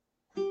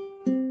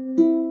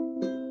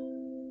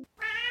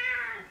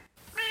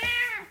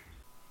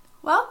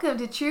Welcome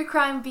to True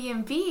Crime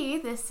B&B.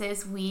 This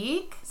is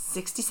week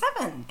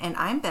 67, and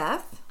I'm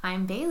Beth.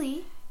 I'm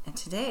Bailey. And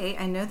today,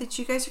 I know that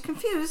you guys are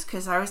confused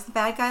because I was the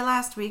bad guy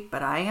last week,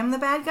 but I am the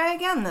bad guy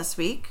again this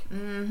week.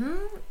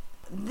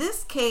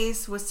 This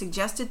case was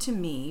suggested to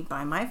me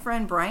by my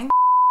friend Brian.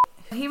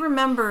 He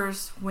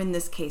remembers when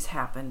this case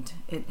happened.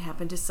 It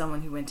happened to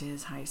someone who went to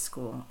his high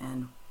school,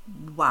 and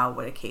wow,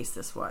 what a case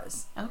this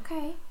was.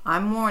 Okay.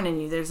 I'm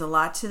warning you, there's a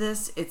lot to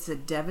this. It's a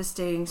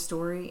devastating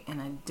story, and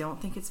I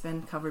don't think it's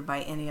been covered by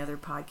any other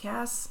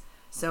podcasts.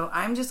 So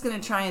I'm just going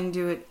to try and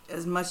do it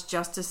as much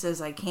justice as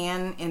I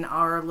can in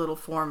our little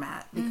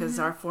format, because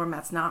our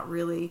format's not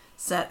really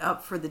set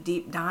up for the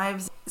deep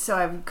dives. So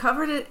I've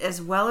covered it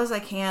as well as I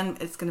can.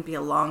 It's going to be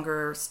a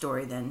longer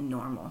story than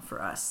normal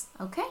for us.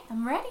 Okay,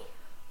 I'm ready.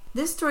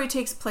 This story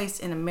takes place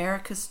in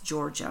Americus,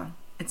 Georgia.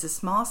 It's a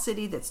small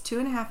city that's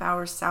 2.5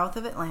 hours south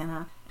of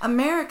Atlanta.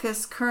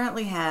 Americus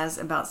currently has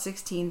about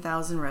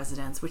 16,000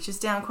 residents, which is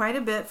down quite a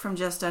bit from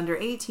just under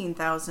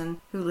 18,000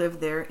 who lived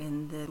there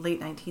in the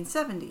late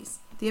 1970s.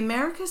 The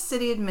Americus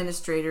city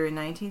administrator in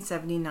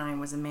 1979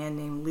 was a man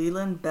named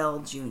Leland Bell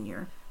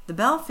Jr. The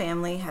Bell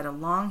family had a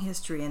long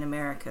history in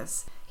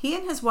Americus. He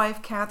and his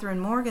wife, Catherine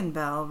Morgan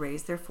Bell,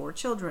 raised their 4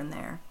 children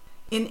there.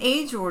 In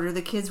age order,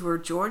 the kids were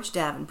George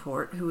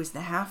Davenport, who was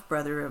the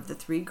half-brother of the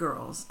 3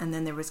 girls, and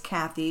then there was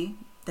Kathy,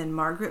 then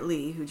Margaret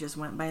Leigh, who just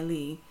went by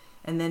Leigh,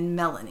 and then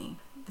Melanie.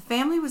 The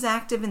family was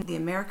active in the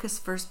Americus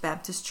First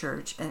Baptist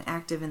Church and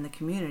active in the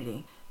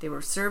community. They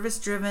were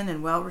service-driven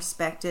and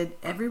well-respected.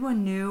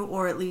 Everyone knew,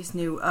 or at least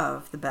knew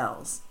of, the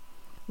Bells.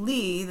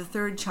 Leigh, the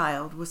 3rd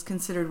child, was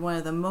considered one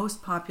of the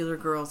most popular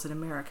girls at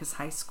Americus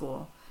High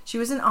School. She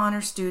was an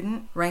honor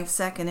student, ranked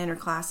 2nd in her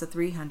class of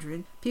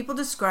 300. People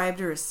described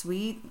her as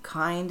sweet,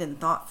 kind, and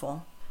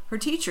thoughtful. Her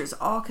teachers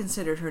all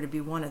considered her to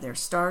be one of their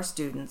star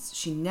students.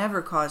 She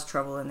never caused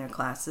trouble in their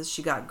classes.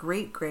 She got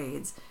great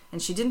grades, and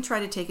she didn't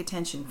try to take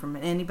attention from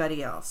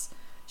anybody else.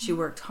 She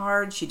worked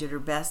hard. She did her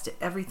best at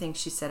everything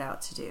she set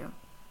out to do.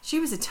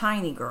 She was a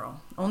tiny girl,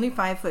 only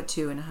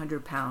 5'2" and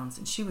 100 pounds,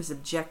 and she was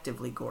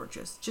objectively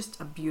gorgeous, just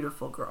a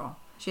beautiful girl.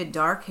 She had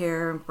dark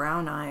hair and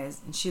brown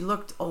eyes, and she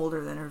looked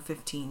older than her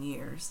 15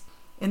 years.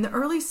 In the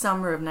early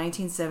summer of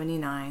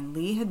 1979,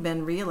 Leigh had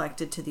been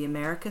re-elected to the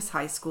Americus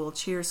High School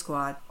cheer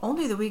squad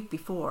only the week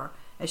before,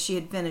 as she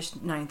had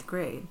finished 9th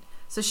grade.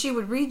 So she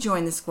would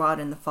rejoin the squad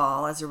in the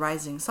fall as a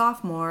rising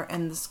sophomore,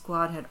 and the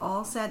squad had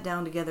all sat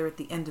down together at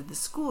the end of the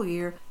school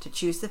year to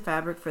choose the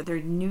fabric for their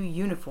new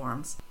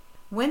uniforms.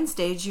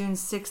 Wednesday, June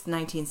 6,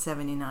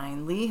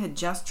 1979, Leigh had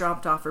just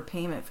dropped off her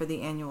payment for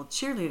the annual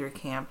cheerleader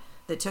camp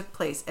that took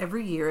place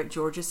every year at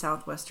Georgia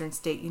Southwestern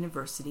State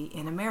University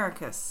in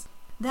Americus.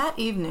 That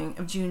evening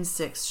of June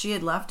 6th, she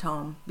had left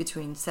home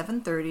between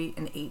 7:30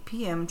 and 8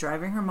 p.m.,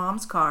 driving her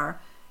mom's car,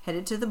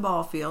 headed to the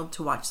ball field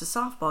to watch the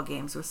softball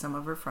games with some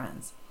of her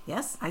friends.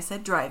 Yes, I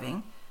said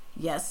driving.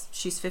 Yes,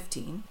 she's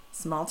 15.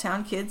 Small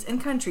town kids and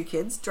country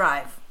kids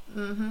drive.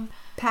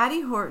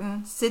 Patty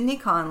Horton, Sidney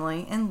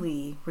Conley, and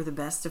Leigh were the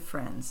best of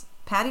friends.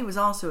 Patty was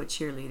also a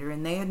cheerleader,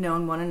 and they had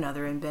known one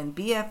another and been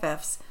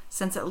BFFs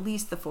since at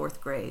least the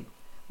 4th grade.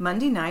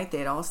 Monday night, they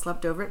had all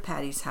slept over at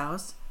Patty's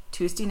house,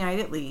 Tuesday night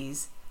at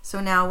Leigh's. So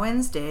now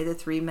Wednesday, the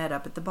 3 met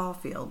up at the ball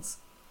fields.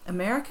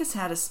 Americus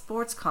had a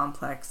sports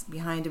complex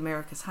behind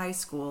Americus High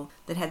School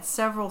that had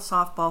several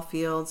softball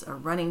fields, a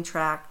running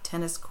track,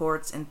 tennis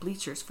courts, and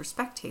bleachers for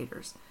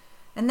spectators.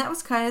 And that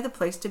was kind of the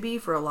place to be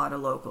for a lot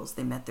of locals.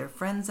 They met their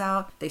friends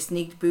out, they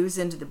sneaked booze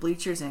into the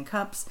bleachers in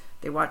cups,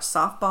 they watched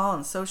softball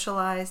and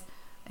socialized.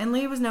 And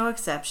Leigh was no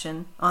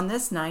exception. On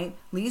this night,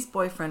 Leigh's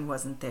boyfriend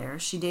wasn't there.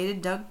 She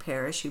dated Doug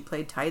Parrish, who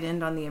played tight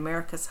end on the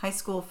Americus High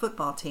School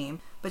football team,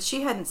 but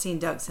she hadn't seen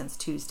Doug since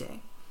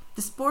Tuesday.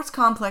 The sports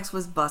complex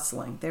was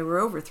bustling. There were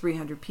over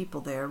 300 people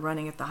there,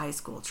 running at the high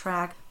school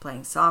track,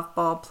 playing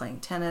softball,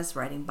 playing tennis,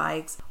 riding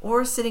bikes,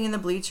 or sitting in the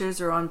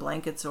bleachers or on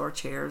blankets or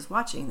chairs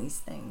watching these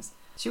things.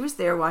 She was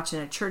there watching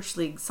a church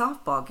league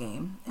softball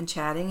game and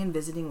chatting and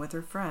visiting with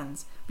her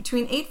friends.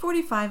 Between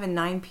 8:45 and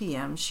 9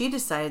 p.m., she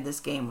decided this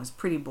game was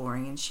pretty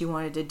boring and she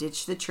wanted to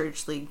ditch the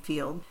church league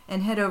field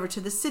and head over to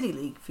the city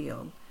league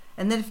field.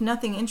 And then if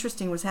nothing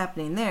interesting was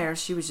happening there,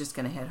 she was just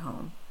going to head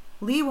home.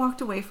 Leigh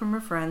walked away from her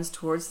friends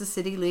towards the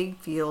city league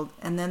field,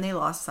 and then they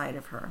lost sight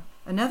of her.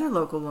 Another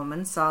local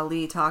woman saw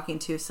Leigh talking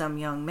to some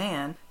young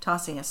man,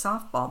 tossing a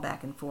softball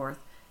back and forth,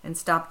 and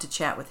stopped to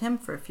chat with him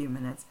for a few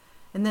minutes.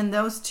 And then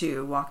those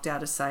 2 walked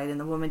out of sight, and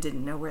the woman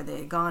didn't know where they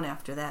had gone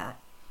after that.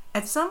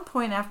 At some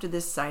point after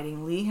this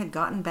sighting, Leigh had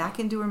gotten back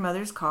into her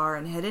mother's car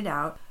and headed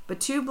out, but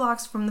 2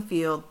 blocks from the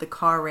field, the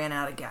car ran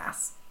out of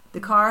gas. The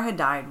car had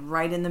died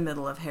right in the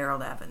middle of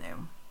Harold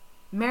Avenue.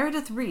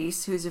 Meredith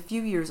Reese, who is a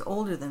few years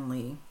older than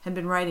Leigh, had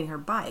been riding her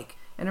bike,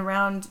 and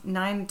around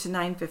 9 to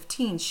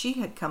 9:15, she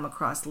had come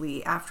across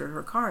Leigh after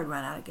her car had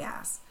run out of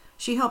gas.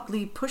 She helped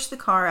Leigh push the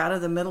car out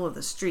of the middle of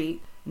the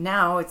street.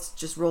 Now it's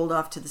just rolled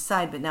off to the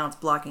side, but now it's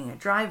blocking a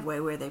driveway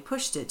where they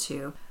pushed it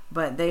to,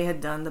 but they had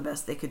done the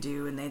best they could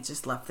do, and they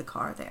just left the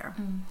car there.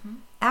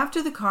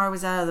 After the car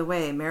was out of the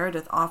way,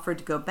 Meredith offered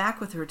to go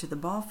back with her to the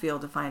ball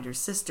field to find her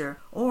sister,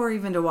 or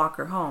even to walk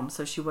her home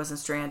so she wasn't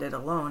stranded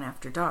alone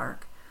after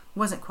dark. It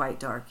wasn't quite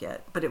dark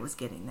yet, but it was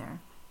getting there.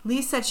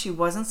 Leigh said she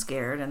wasn't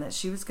scared and that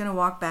she was going to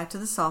walk back to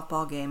the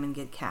softball game and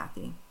get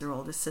Kathy, her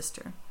oldest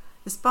sister.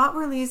 The spot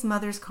where Leigh's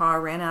mother's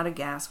car ran out of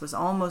gas was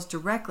almost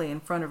directly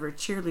in front of her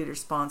cheerleader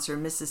sponsor,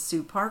 Mrs.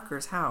 Sue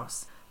Parker's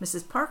house.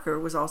 Mrs. Parker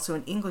was also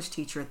an English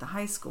teacher at the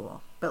high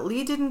school. But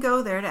Leigh didn't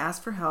go there to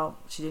ask for help.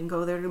 She didn't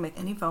go there to make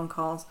any phone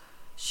calls.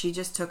 She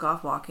just took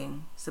off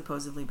walking,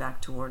 supposedly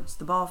back towards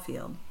the ball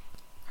field.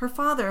 Her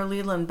father,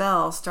 Leland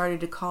Bell,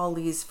 started to call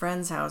Leigh's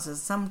friends'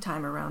 houses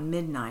sometime around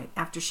midnight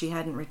after she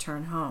hadn't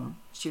returned home.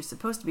 She was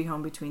supposed to be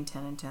home between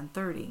 10 and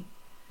 10:30.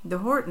 The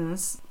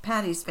Hortons,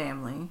 Patty's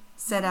family,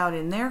 set out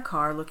in their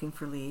car looking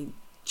for Leigh,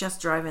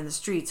 just driving the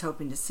streets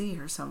hoping to see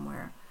her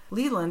somewhere.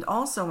 Leland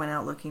also went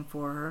out looking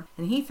for her,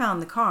 and he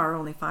found the car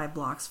only 5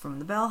 blocks from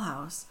the Bell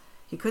house.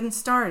 He couldn't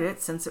start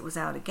it since it was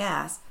out of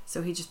gas,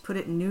 so he just put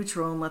it in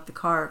neutral and let the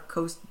car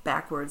coast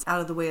backwards out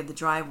of the way of the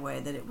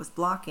driveway that it was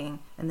blocking,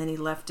 and then he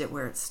left it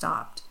where it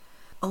stopped.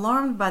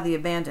 Alarmed by the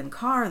abandoned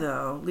car,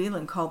 though,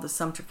 Leland called the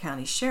Sumter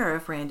County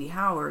Sheriff, Randy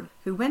Howard,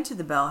 who went to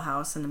the Bell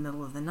house in the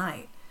middle of the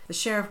night. The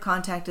sheriff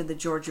contacted the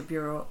Georgia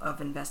Bureau of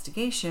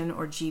Investigation,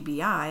 or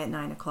GBI, at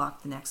 9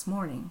 o'clock the next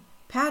morning.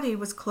 Patty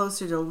was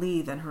closer to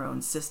Leigh than her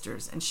own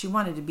sisters, and she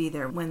wanted to be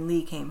there when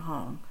Leigh came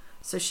home,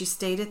 so she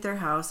stayed at their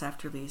house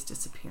after Leigh's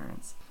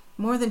disappearance.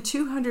 More than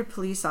 200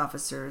 police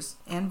officers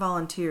and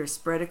volunteers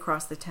spread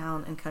across the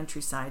town and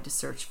countryside to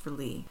search for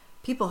Leigh.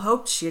 People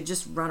hoped she had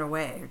just run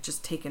away or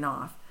just taken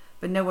off,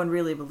 but no one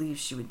really believed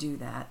she would do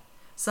that.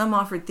 Some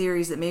offered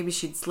theories that maybe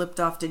she'd slipped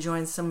off to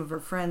join some of her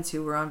friends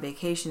who were on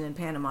vacation in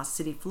Panama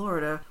City,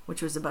 Florida,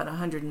 which was about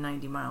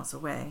 190 miles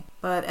away.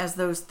 But as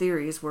those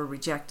theories were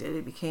rejected,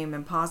 it became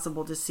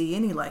impossible to see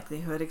any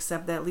likelihood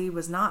except that Leigh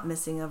was not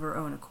missing of her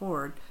own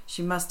accord.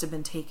 She must have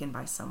been taken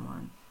by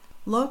someone.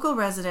 Local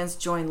residents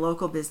joined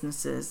local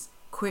businesses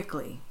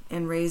quickly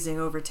in raising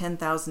over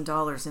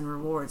 $10,000 in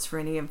rewards for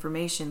any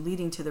information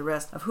leading to the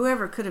arrest of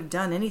whoever could have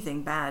done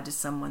anything bad to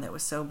someone that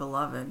was so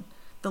beloved.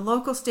 The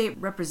local state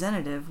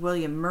representative,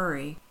 William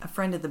Murray, a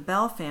friend of the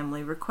Bell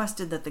family,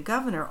 requested that the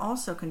governor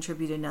also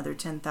contribute another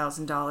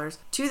 $10,000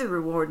 to the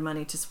reward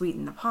money to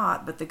sweeten the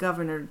pot, but the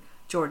governor,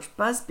 George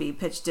Busby,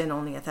 pitched in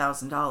only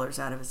 $1,000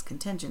 out of his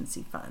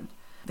contingency fund.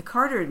 The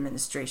Carter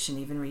administration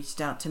even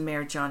reached out to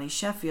Mayor Johnny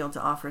Sheffield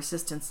to offer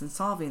assistance in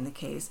solving the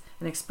case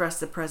and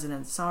express the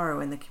president's sorrow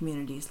in the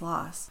community's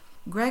loss.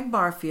 Greg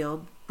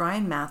Barfield,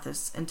 Brian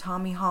Mathis, and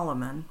Tommy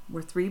Holloman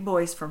were 3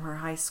 boys from her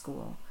high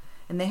school,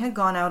 and they had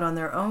gone out on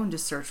their own to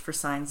search for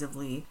signs of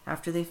Leigh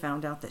after they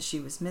found out that she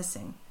was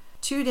missing.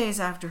 2 days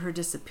after her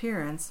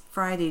disappearance,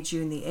 Friday,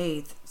 June the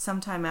 8th,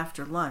 sometime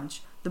after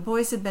lunch, the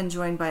boys had been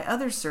joined by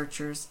other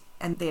searchers,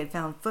 and they had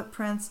found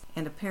footprints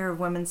and a pair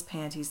of women's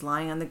panties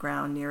lying on the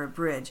ground near a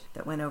bridge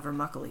that went over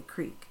Muckley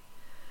Creek.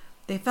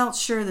 They felt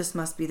sure this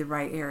must be the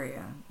right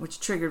area, which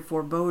triggered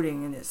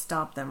foreboding, and it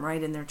stopped them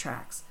right in their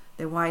tracks.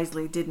 They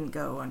wisely didn't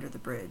go under the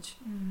bridge.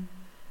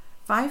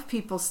 5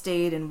 people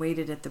stayed and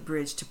waited at the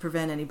bridge to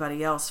prevent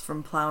anybody else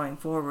from plowing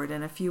forward,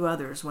 and a few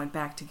others went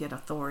back to get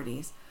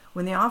authorities.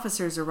 When the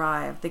officers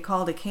arrived, they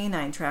called a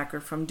canine tracker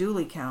from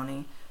Dooley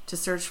County to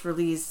search for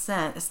Leigh's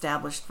scent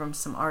established from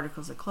some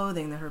articles of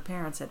clothing that her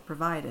parents had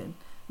provided.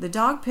 The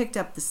dog picked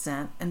up the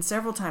scent and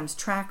several times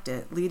tracked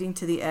it, leading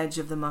to the edge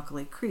of the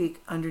Muckley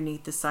Creek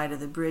underneath the side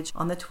of the bridge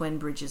on the Twin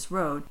Bridges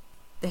Road.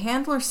 The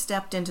handler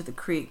stepped into the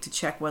creek to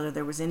check whether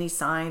there was any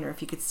sign or if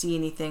he could see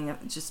anything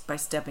just by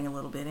stepping a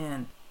little bit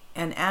in.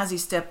 And as he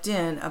stepped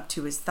in, up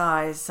to his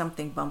thighs,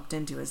 something bumped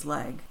into his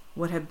leg.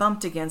 What had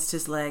bumped against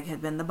his leg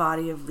had been the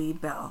body of Leigh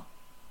Bell.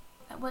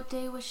 What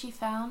day was she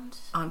found?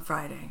 On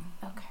Friday.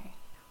 Okay.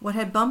 What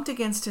had bumped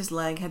against his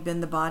leg had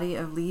been the body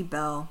of Leigh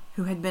Bell,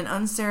 who had been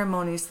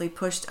unceremoniously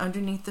pushed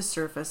underneath the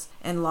surface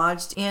and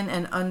lodged in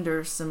and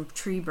under some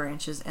tree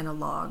branches and a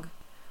log.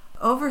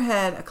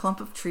 Overhead, a clump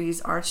of trees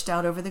arched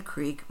out over the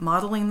creek,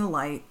 mottling the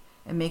light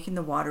and making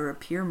the water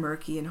appear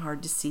murky and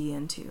hard to see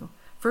into.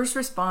 First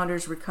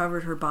responders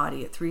recovered her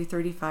body at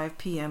 3:35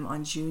 p.m.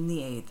 on June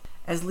the 8th,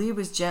 as Leigh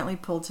was gently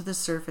pulled to the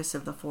surface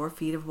of the 4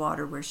 feet of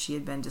water where she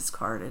had been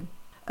discarded.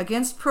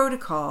 Against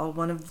protocol,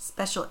 one of the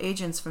special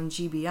agents from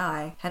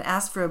GBI had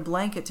asked for a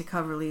blanket to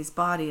cover Leigh's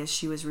body as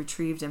she was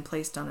retrieved and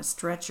placed on a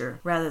stretcher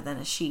rather than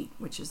a sheet,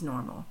 which is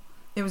normal.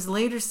 It was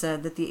later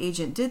said that the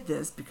agent did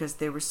this because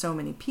there were so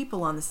many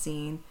people on the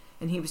scene,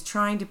 and he was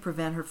trying to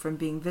prevent her from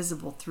being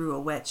visible through a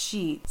wet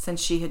sheet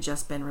since she had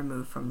just been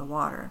removed from the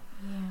water.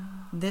 Yeah.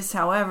 This,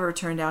 however,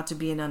 turned out to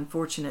be an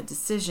unfortunate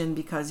decision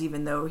because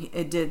even though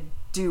it did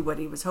do what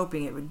he was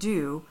hoping it would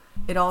do,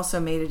 it also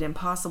made it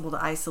impossible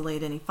to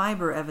isolate any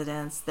fiber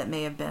evidence that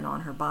may have been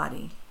on her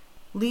body.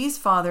 Leigh's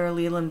father,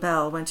 Leland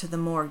Bell, went to the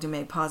morgue to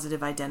make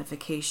positive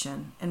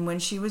identification, and when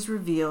she was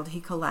revealed, he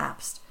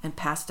collapsed and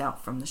passed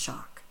out from the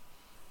shock.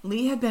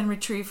 Leigh had been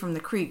retrieved from the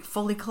creek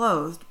fully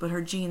clothed, but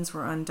her jeans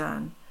were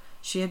undone.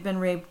 She had been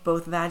raped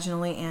both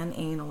vaginally and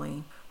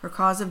anally. Her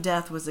cause of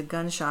death was a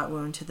gunshot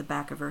wound to the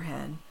back of her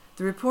head.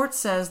 The report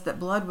says that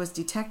blood was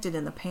detected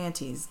in the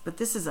panties, but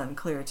this is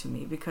unclear to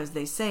me because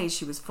they say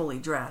she was fully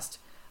dressed.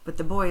 But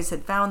the boys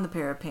had found the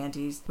pair of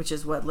panties, which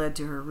is what led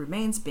to her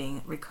remains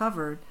being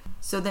recovered.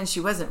 So then she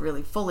wasn't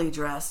really fully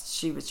dressed,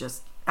 she was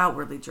just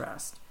outwardly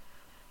dressed.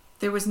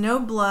 There was no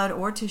blood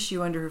or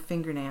tissue under her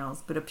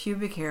fingernails, but a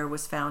pubic hair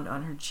was found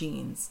on her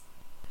jeans.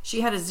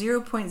 She had a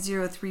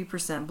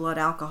 0.03% blood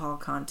alcohol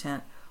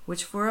content,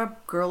 which for a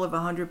girl of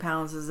 100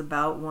 pounds is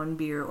about 1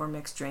 beer or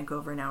mixed drink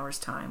over an hour's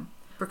time.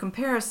 For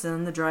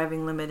comparison, the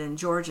driving limit in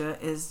Georgia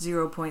is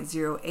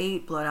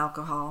 0.08 blood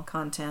alcohol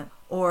content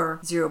or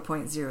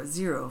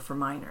 0.00 for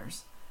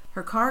minors.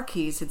 Her car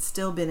keys had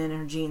still been in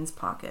her jeans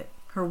pocket.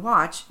 Her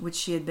watch, which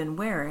she had been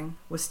wearing,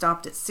 was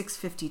stopped at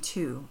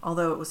 6:52,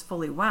 although it was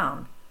fully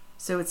wound,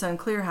 so it's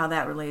unclear how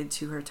that related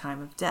to her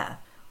time of death.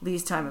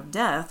 Leigh's time of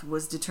death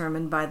was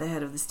determined by the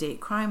head of the state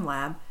crime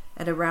lab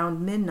at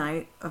around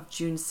midnight of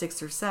June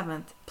 6th or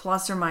 7th,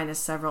 plus or minus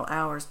several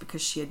hours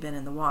because she had been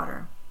in the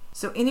water.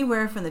 So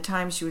anywhere from the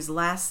time she was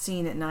last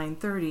seen at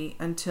 9:30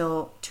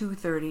 until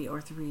 2:30 or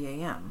 3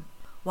 a.m.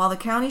 While the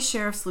county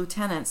sheriff's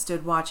lieutenant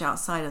stood watch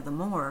outside of the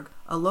morgue,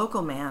 a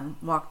local man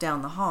walked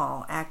down the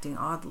hall, acting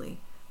oddly.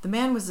 The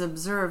man was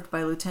observed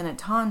by Lieutenant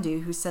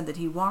Tondu, who said that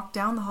he walked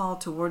down the hall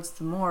towards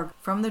the morgue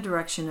from the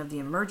direction of the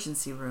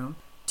emergency room,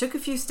 took a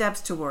few steps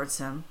towards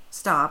him,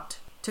 stopped,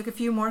 took a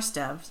few more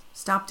steps,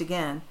 stopped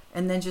again,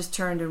 and then just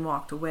turned and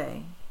walked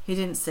away. He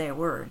didn't say a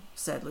word,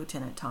 said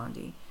Lieutenant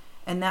Tondu,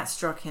 and that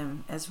struck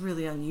him as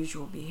really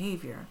unusual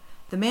behavior.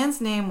 The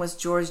man's name was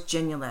George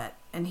Genoulet,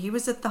 and he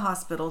was at the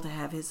hospital to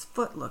have his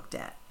foot looked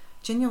at.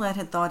 Genoulet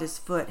had thought his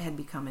foot had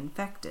become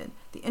infected.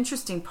 The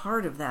interesting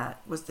part of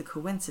that was the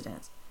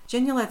coincidence.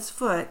 Genoulet's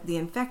foot, the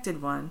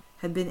infected one,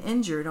 had been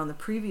injured on the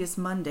previous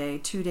Monday,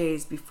 2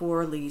 days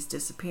before Leigh's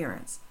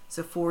disappearance,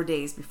 so 4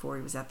 days before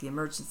he was at the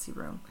emergency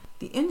room.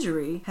 The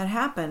injury had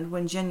happened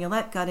when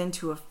Genoulet got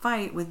into a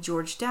fight with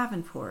George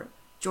Davenport.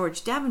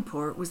 George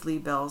Davenport was Leigh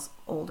Bell's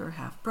older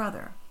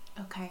half-brother.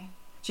 Okay.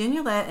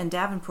 Genoulet and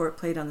Davenport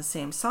played on the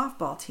same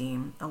softball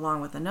team, along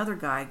with another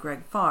guy,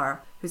 Greg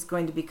Farr, who's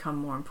going to become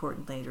more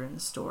important later in the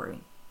story.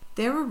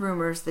 There were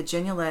rumors that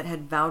Genoulet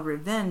had vowed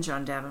revenge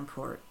on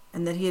Davenport,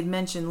 and that he had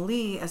mentioned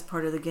Leigh as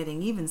part of the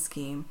getting even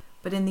scheme,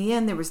 but in the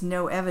end there was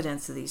no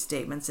evidence of these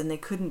statements, and they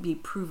couldn't be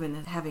proven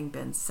as having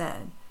been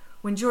said.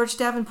 When George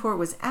Davenport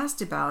was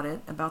asked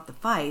about the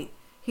fight,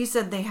 he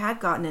said they had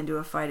gotten into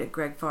a fight at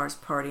Greg Farr's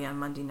party on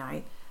Monday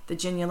night, that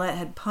Genoulet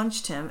had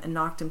punched him and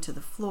knocked him to the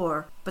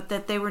floor, but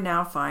that they were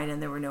now fine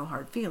and there were no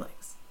hard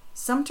feelings.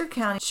 Sumter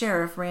County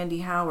Sheriff Randy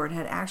Howard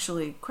had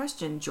actually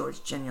questioned George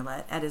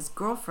Genoulet at his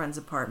girlfriend's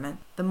apartment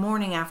the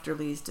morning after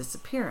Leigh's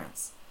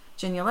disappearance.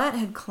 Genoulet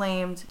had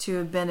claimed to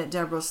have been at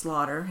Deborah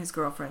Slaughter, his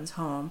girlfriend's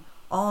home,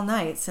 all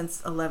night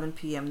since 11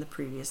 p.m. the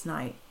previous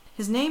night.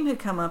 His name had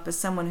come up as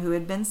someone who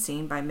had been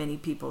seen by many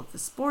people at the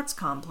sports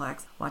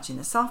complex watching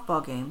the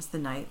softball games the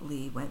night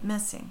Leigh went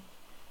missing.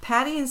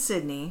 Patty and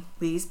Sydney,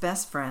 Leigh's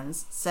best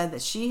friends, said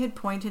that she had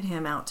pointed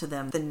him out to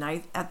them the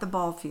night at the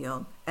ball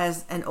field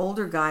as an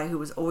older guy who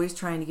was always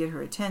trying to get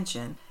her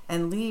attention,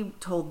 and Leigh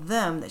told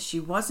them that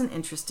she wasn't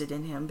interested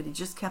in him, but he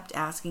just kept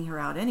asking her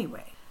out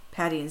anyway.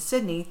 Patty and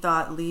Sydney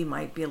thought Leigh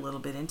might be a little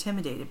bit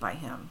intimidated by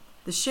him.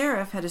 The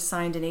sheriff had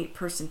assigned an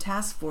 8-person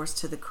task force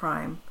to the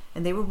crime,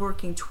 and they were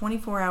working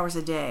 24 hours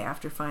a day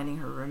after finding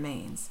her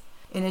remains.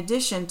 In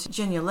addition to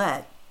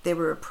Genoulet, there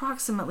were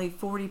approximately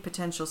 40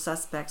 potential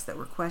suspects that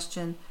were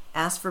questioned,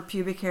 asked for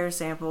pubic hair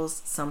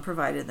samples, some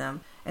provided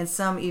them, and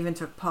some even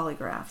took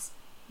polygraphs.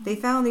 They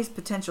found these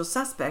potential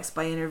suspects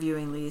by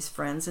interviewing Leigh's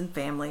friends and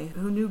family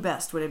who knew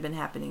best what had been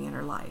happening in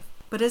her life.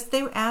 But as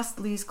they asked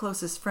Leigh's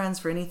closest friends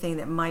for anything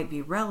that might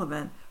be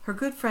relevant, her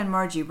good friend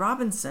Margie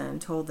Robinson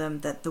told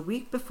them that the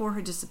week before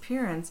her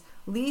disappearance,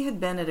 Leigh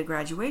had been at a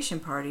graduation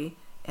party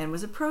and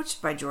was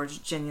approached by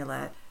George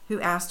Genoulet,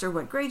 who asked her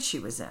what grade she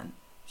was in.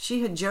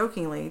 She had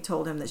jokingly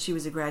told him that she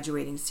was a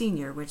graduating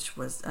senior, which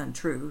was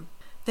untrue.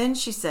 Then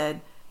she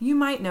said, "You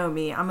might know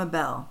me, I'm a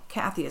Belle.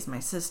 Kathy is my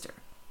sister."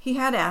 He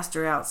had asked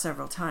her out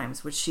several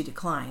times, which she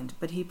declined,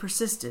 but he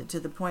persisted to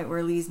the point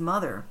where Leigh's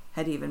mother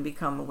had even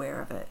become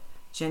aware of it.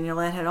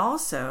 Genoulet had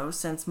also,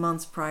 since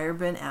months prior,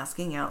 been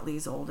asking out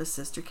Leigh's oldest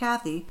sister,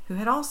 Kathy, who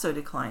had also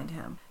declined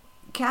him.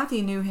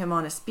 Kathy knew him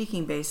on a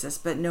speaking basis,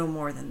 but no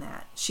more than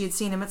that. She had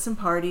seen him at some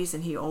parties,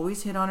 and he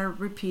always hit on her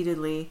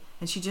repeatedly,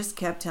 and she just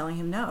kept telling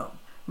him no.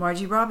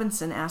 Margie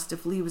Robinson asked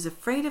if Leigh was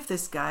afraid of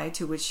this guy,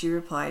 to which she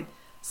replied,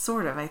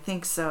 "Sort of, I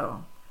think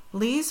so."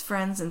 Leigh's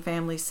friends and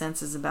family's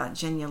senses about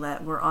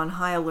Genoulet were on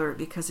high alert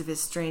because of his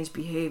strange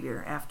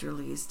behavior after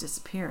Leigh's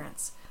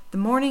disappearance. The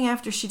morning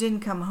after she didn't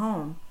come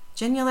home,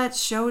 Genoulet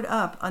showed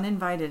up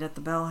uninvited at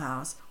the Bell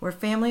House, where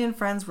family and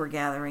friends were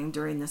gathering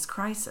during this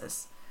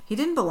crisis. He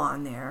didn't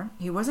belong there.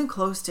 He wasn't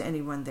close to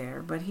anyone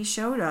there, but he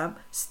showed up,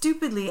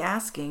 stupidly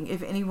asking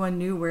if anyone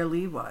knew where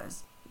Leigh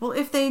was. Well,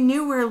 if they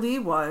knew where Leigh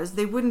was,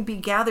 they wouldn't be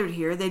gathered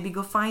here. They'd be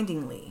go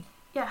finding Leigh.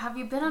 Yeah, have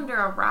you been under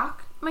a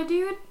rock, my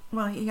dude?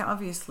 Well, he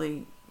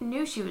obviously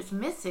knew she was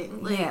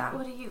missing. Like, yeah.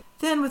 What do you...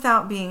 Then,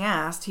 without being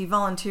asked, he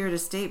volunteered a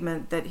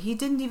statement that he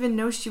didn't even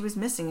know she was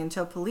missing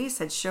until police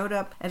had showed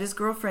up at his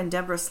girlfriend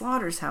Deborah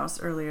Slaughter's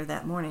house earlier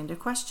that morning to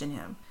question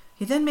him.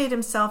 He then made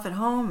himself at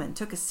home and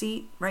took a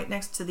seat right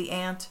next to the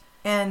aunt,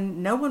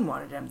 and no one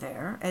wanted him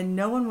there, and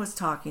no one was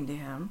talking to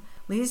him.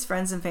 Leigh's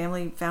friends and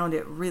family found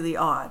it really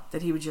odd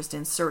that he would just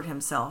insert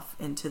himself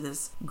into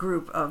this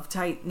group of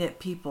tight-knit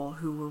people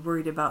who were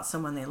worried about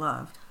someone they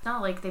loved.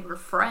 Not like they were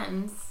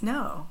friends.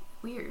 No.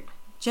 Weird.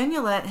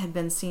 Genulette had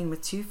been seen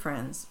with two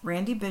friends,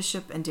 Randy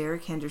Bishop and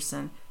Derek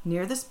Henderson,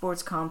 near the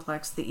sports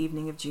complex the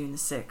evening of June the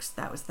 6th.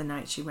 That was the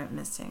night she went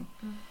missing.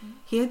 Mm-hmm.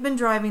 He had been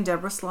driving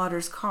Deborah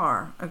Slaughter's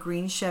car, a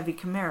green Chevy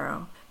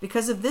Camaro.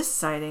 Because of this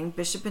sighting,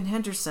 Bishop and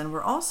Henderson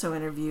were also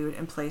interviewed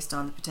and placed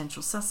on the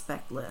potential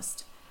suspect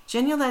list.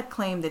 Genulette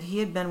claimed that he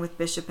had been with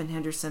Bishop and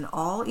Henderson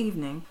all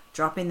evening,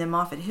 dropping them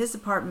off at his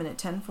apartment at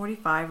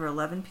 10:45 or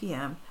 11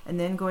 p.m., and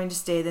then going to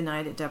stay the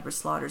night at Deborah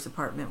Slaughter's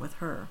apartment with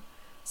her.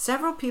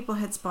 Several people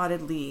had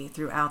spotted Leigh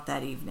throughout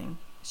that evening.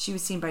 She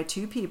was seen by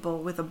two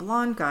people with a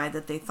blonde guy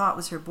that they thought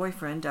was her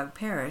boyfriend, Doug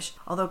Parrish,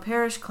 although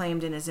Parrish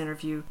claimed in his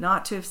interview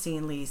not to have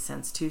seen Leigh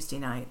since Tuesday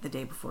night, the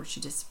day before she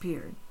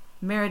disappeared.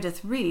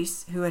 Meredith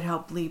Reese, who had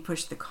helped Leigh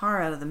push the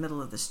car out of the middle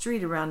of the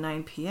street around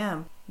 9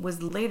 p.m.,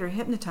 was later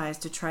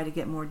hypnotized to try to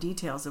get more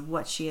details of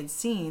what she had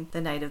seen the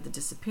night of the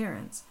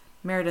disappearance.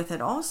 Meredith had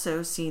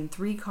also seen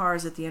 3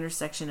 cars at the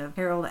intersection of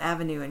Harold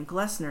Avenue and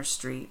Glessner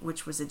Street,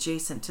 which was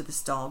adjacent to the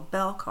stalled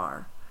Bell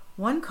car.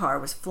 One car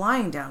was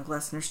flying down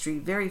Glessner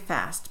Street very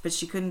fast, but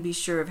she couldn't be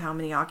sure of how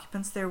many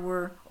occupants there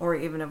were or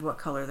even of what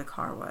color the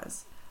car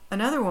was.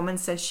 Another woman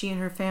said she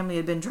and her family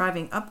had been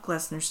driving up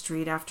Glessner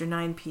Street after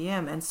 9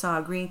 p.m. and saw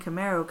a green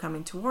Camaro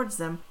coming towards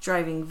them,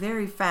 driving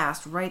very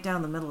fast right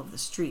down the middle of the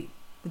street.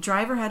 The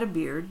driver had a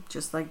beard,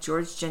 just like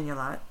George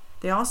Genulette.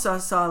 They also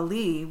saw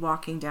Leigh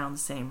walking down the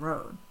same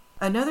road.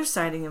 Another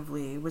sighting of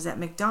Leigh was at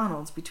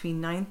McDonald's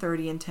between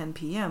 9:30 and 10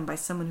 p.m. by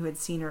someone who had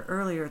seen her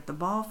earlier at the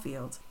ball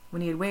fields.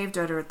 When he had waved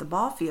at her at the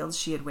ball fields,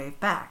 she had waved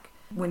back.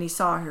 When he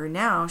saw her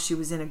now, she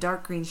was in a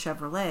dark green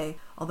Chevrolet,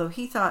 although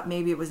he thought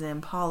maybe it was an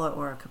Impala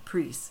or a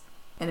Caprice.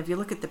 And if you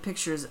look at the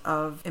pictures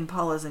of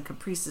Impalas and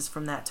Caprices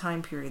from that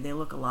time period, they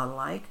look a lot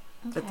alike.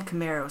 Okay. But the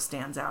Camaro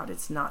stands out.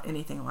 It's not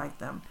anything like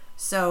them.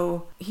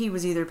 So he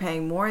was either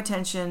paying more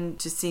attention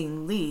to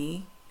seeing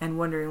Leigh and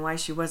wondering why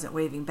she wasn't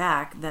waving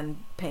back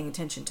than paying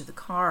attention to the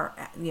car,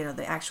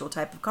 the actual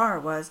type of car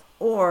it was,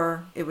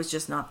 or it was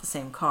just not the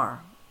same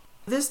car.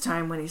 This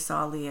time when he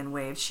saw Leigh and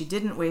waved, she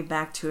didn't wave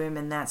back to him,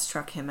 and that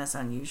struck him as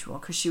unusual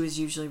because she was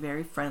usually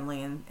very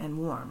friendly and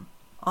warm.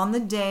 On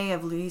the day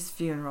of Leigh's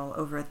funeral,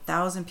 over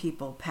 1,000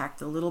 people packed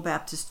the little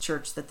Baptist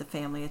church that the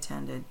family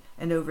attended,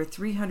 and over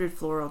 300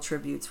 floral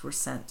tributes were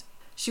sent.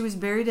 She was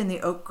buried in the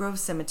Oak Grove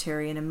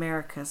Cemetery in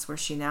Americus, where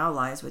she now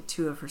lies with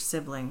 2 of her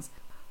siblings.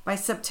 By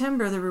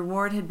September, the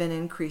reward had been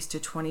increased to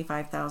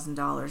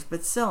 $25,000,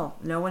 but still,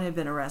 no one had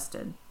been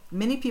arrested.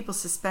 Many people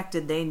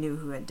suspected they knew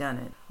who had done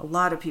it. A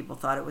lot of people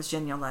thought it was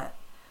Genulette.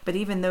 But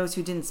even those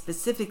who didn't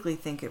specifically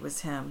think it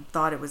was him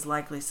thought it was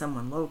likely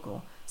someone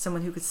local,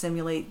 someone who could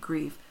simulate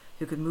grief,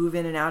 who could move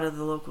in and out of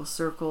the local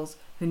circles,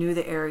 who knew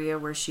the area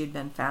where she had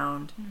been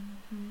found.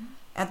 Mm-hmm.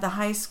 At the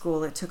high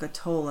school, it took a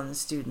toll on the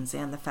students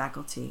and the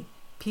faculty.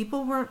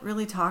 People weren't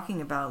really talking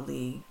about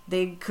Leigh.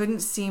 They couldn't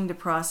seem to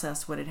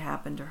process what had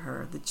happened to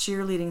her. The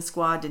cheerleading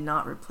squad did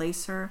not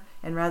replace her,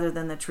 and rather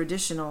than the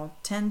traditional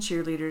 10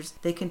 cheerleaders,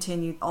 they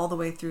continued all the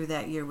way through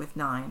that year with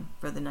 9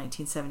 for the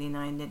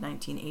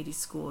 1979-1980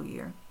 school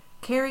year.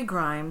 Carrie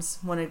Grimes,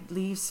 one of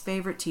Leigh's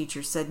favorite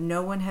teachers, said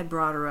no one had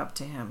brought her up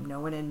to him. No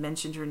one had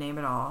mentioned her name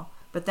at all.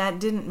 But that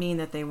didn't mean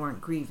that they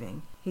weren't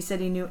grieving. He said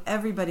he knew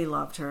everybody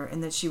loved her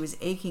and that she was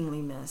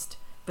achingly missed,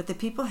 but the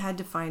people had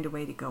to find a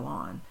way to go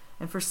on.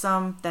 And for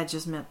some, that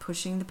just meant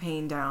pushing the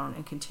pain down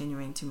and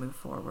continuing to move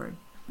forward.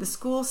 The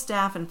school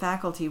staff and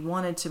faculty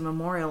wanted to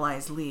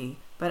memorialize Leigh,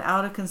 but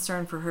out of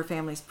concern for her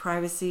family's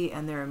privacy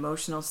and their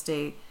emotional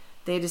state,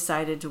 they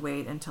decided to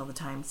wait until the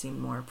time seemed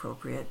more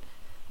appropriate.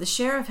 The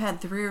sheriff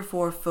had 3 or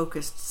 4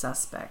 focused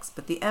suspects,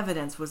 but the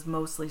evidence was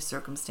mostly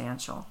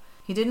circumstantial.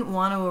 He didn't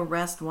want to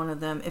arrest one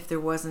of them if there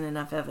wasn't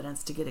enough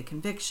evidence to get a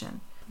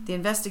conviction. The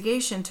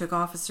investigation took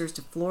officers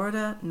to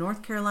Florida,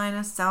 North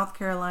Carolina, South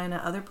Carolina,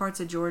 other parts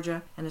of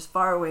Georgia, and as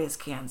far away as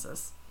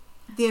Kansas.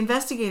 The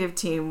investigative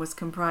team was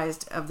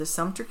comprised of the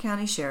Sumter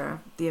County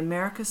Sheriff, the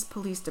Americus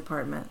Police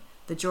Department,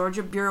 the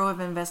Georgia Bureau of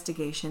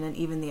Investigation, and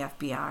even the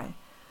FBI.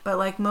 But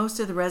like most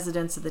of the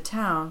residents of the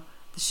town,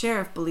 the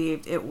sheriff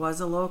believed it was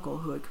a local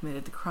who had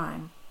committed the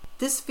crime.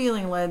 This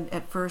feeling led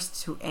at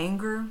first to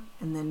anger,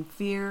 and then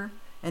fear,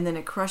 and then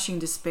a crushing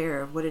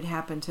despair of what had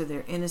happened to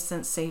their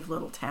innocent, safe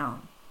little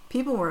town.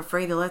 People were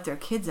afraid to let their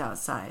kids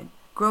outside.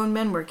 Grown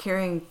men were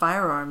carrying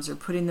firearms or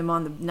putting them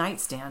on the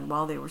nightstand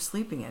while they were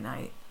sleeping at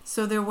night.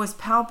 So there was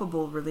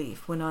palpable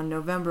relief when on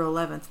November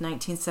 11th,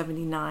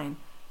 1979,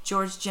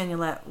 George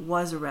Genulette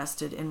was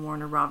arrested in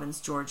Warner Robins,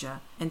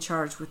 Georgia, and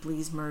charged with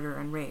Leigh's murder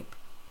and rape.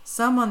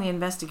 Some on the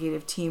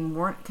investigative team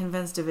weren't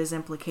convinced of his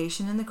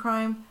implication in the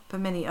crime,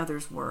 but many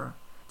others were.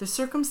 The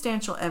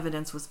circumstantial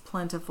evidence was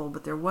plentiful,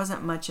 but there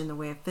wasn't much in the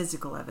way of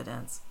physical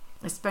evidence,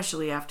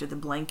 especially after the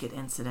blanket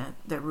incident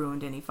that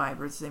ruined any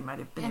fibers they might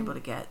have been able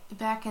to get.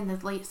 Back in the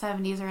late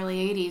 70s,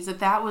 early 80s,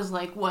 that was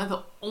like one of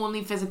the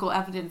only physical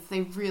evidence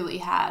they really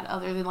had,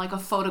 other than like a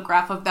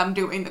photograph of them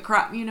doing the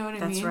crime. You know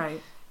what I mean? That's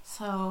right.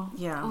 So,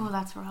 yeah. Oh,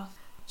 that's rough.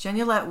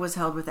 Genoulet was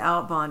held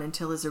without bond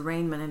until his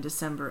arraignment in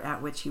December,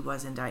 at which he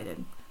was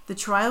indicted. The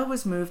trial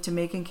was moved to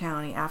Macon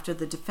County after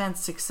the defense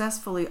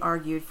successfully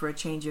argued for a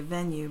change of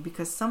venue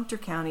because Sumter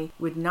County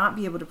would not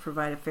be able to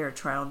provide a fair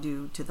trial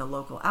due to the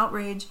local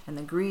outrage and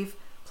the grief,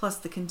 plus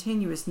the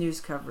continuous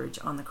news coverage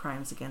on the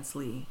crimes against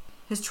Leigh.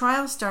 His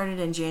trial started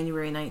in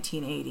January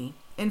 1980.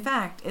 In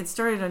fact, it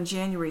started on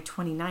January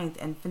 29th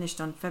and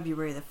finished on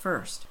February the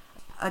 1st.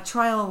 A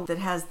trial that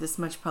has this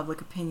much public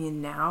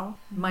opinion now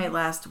might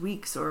last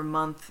weeks or a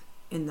month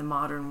in the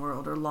modern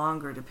world, or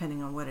longer,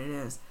 depending on what it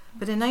is.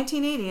 But in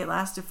 1980, it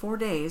lasted 4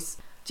 days.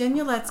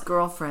 Genoulet's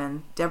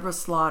girlfriend, Deborah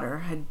Slaughter,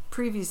 had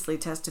previously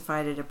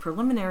testified at a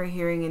preliminary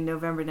hearing in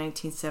November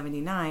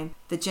 1979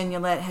 that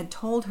Genoulet had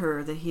told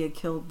her that he had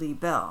killed Leigh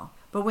Bell.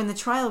 But when the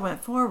trial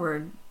went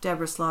forward,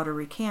 Deborah Slaughter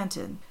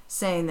recanted,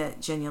 saying that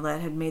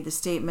Genoulet had made the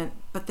statement,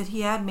 but that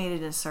he had made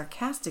it in a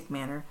sarcastic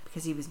manner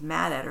because he was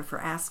mad at her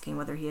for asking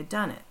whether he had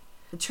done it.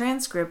 The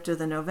transcript of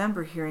the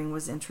November hearing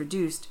was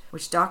introduced,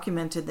 which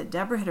documented that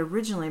Deborah had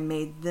originally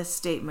made this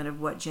statement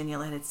of what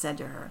Genoulet had said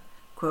to her.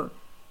 Quote,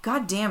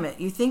 "God damn it,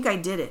 you think I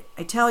did it.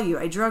 I tell you,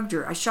 I drugged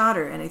her, I shot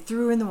her, and I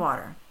threw her in the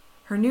water."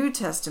 Her new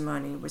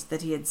testimony was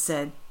that he had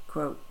said,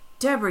 quote,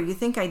 "Deborah, you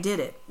think I did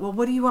it. Well,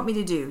 what do you want me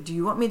to do? Do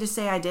you want me to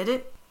say I did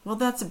it?" Well,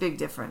 that's a big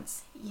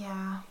difference.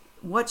 Yeah.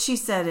 What she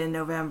said in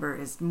November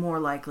is more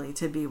likely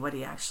to be what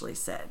he actually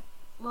said.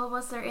 Well,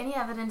 was there any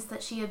evidence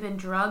that she had been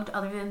drugged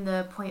other than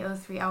the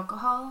 .03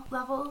 alcohol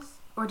levels?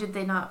 Or did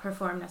they not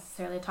perform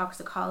necessarily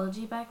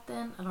toxicology back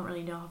then? I don't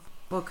really know.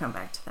 We'll come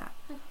back to that.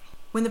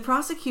 When the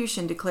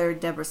prosecution declared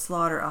Deborah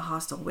Slaughter a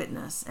hostile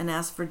witness and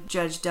asked for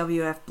Judge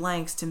W.F.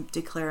 Blanks to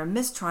declare a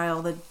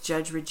mistrial, the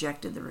judge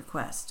rejected the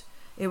request.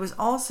 It was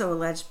also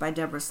alleged by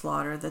Deborah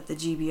Slaughter that the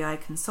GBI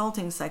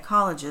consulting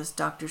psychologist,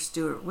 Dr.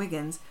 Stuart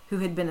Wiggins, who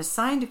had been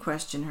assigned to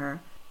question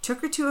her,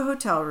 took her to a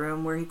hotel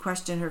room where he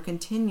questioned her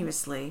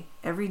continuously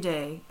every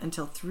day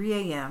until 3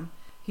 a.m.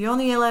 He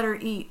only let her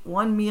eat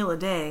one meal a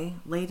day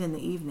late in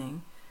the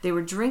evening. They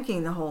were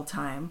drinking the whole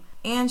time,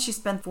 and she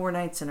spent 4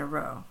 nights in a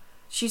row.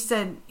 She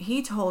said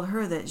he told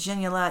her that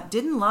Genoulet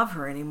didn't love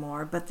her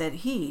anymore, but that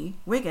he,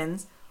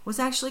 Wiggins, was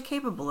actually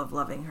capable of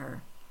loving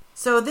her.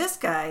 So this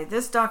guy,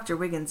 this Dr.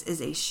 Wiggins,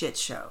 is a shit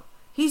show.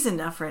 He's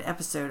enough for an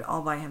episode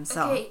all by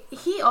himself. Okay,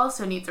 he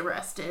also needs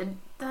arrested.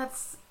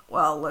 That's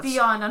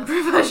beyond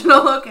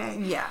unprofessional, okay.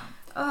 Yeah.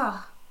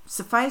 Ugh.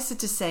 Suffice it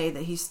to say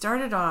that he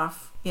started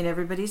off in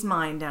everybody's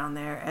mind down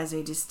there as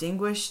a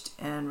distinguished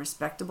and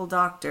respectable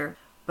doctor,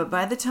 but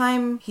by the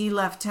time he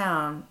left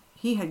town,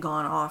 he had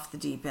gone off the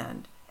deep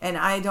end. And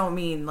I don't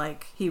mean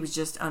like he was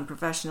just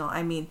unprofessional.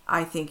 I mean,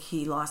 I think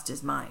he lost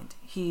his mind.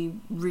 He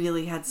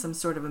really had some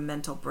sort of a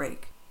mental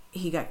break.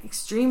 He got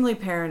extremely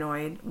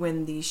paranoid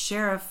when the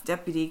sheriff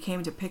deputy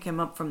came to pick him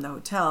up from the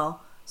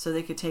hotel so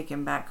they could take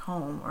him back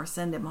home or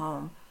send him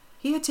home.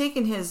 He had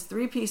taken his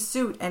 3-piece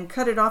suit and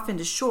cut it off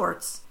into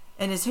shorts,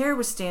 and his hair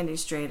was standing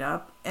straight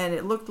up, and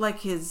it looked like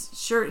his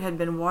shirt had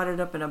been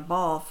wadded up in a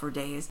ball for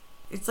days.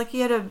 It's like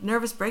he had a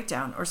nervous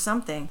breakdown or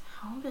something.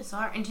 How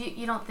bizarre. And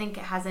you don't think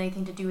it has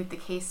anything to do with the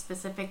case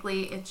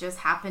specifically? It just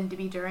happened to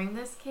be during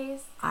this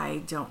case?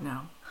 I don't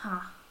know. Huh.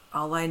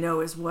 All I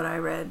know is what I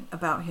read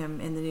about him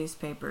in the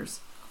newspapers.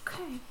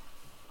 Okay. He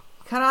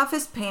cut off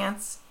his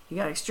pants. He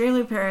got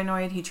extremely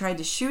paranoid. He tried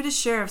to shoot a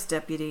sheriff's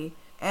deputy,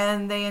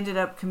 and they ended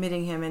up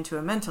committing him into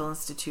a mental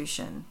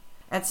institution.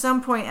 At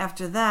some point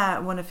after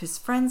that, one of his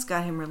friends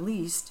got him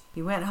released.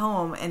 He went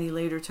home, and he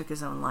later took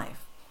his own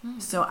life.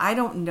 So I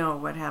don't know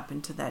what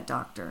happened to that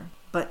doctor.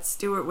 But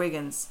Stuart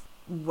Wiggins,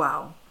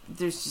 wow.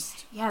 There's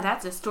just... Yeah,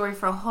 that's a story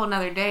for a whole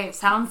nother day, it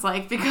sounds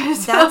like,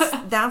 because...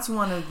 That's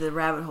one of the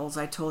rabbit holes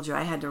I told you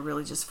I had to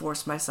really just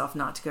force myself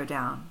not to go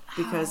down.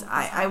 Because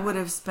I would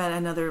have spent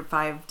another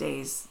 5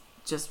 days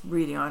just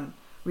reading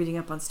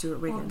up on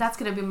Stuart Wiggins. Well, that's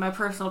going to be my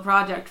personal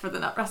project for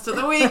the rest of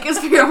the week, is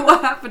figure out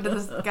what happened to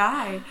this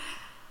guy.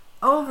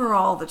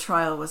 Overall, the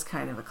trial was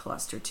kind of a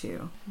cluster,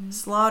 too.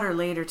 Slaughter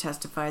later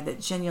testified that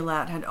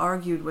Genoulet had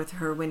argued with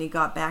her when he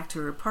got back to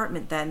her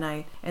apartment that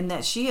night, and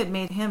that she had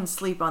made him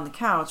sleep on the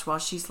couch while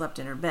she slept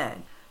in her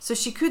bed. So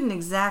she couldn't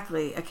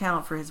exactly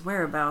account for his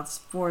whereabouts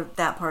for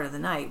that part of the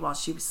night while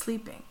she was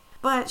sleeping.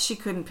 But she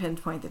couldn't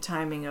pinpoint the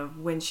timing of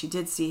when she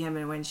did see him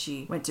and when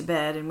she went to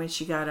bed and when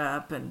she got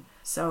up, and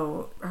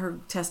so her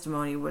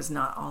testimony was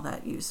not all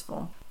that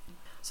useful.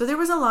 So there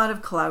was a lot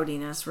of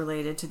cloudiness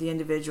related to the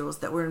individuals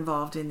that were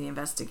involved in the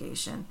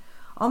investigation.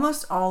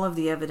 Almost all of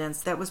the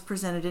evidence that was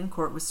presented in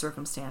court was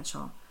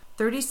circumstantial.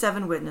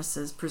 37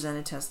 witnesses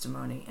presented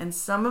testimony, and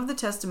some of the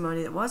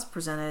testimony that was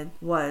presented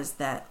was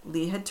that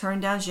Leigh had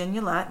turned down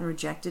Genoulet and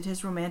rejected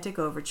his romantic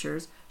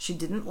overtures. She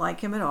didn't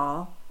like him at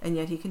all, and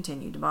yet he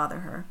continued to bother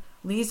her.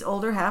 Lee's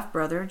older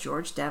half-brother,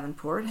 George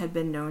Davenport, had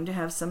been known to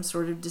have some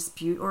sort of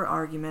dispute or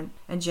argument,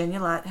 and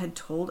Genulette had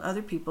told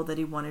other people that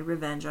he wanted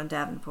revenge on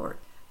Davenport.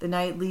 The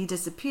night Leigh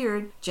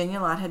disappeared,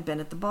 Genulette had been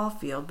at the ball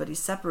field, but he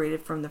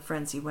separated from the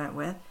friends he went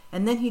with,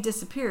 and then he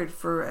disappeared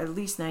for at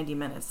least 90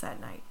 minutes that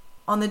night.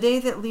 On the day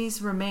that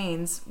Lee's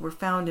remains were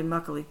found in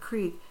Muckley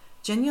Creek,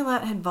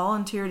 Genulette had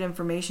volunteered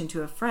information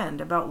to a friend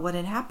about what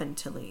had happened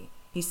to Leigh.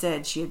 He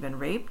said she had been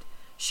raped,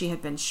 she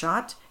had been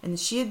shot, and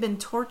she had been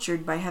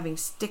tortured by having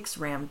sticks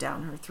rammed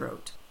down her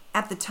throat.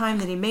 At the time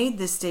that he made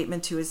this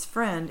statement to his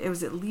friend, it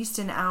was at least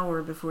an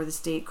hour before the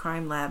state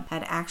crime lab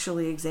had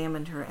actually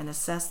examined her and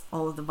assessed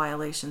all of the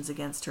violations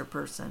against her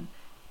person.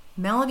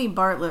 Melanie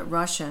Bartlett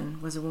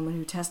Russian was a woman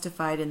who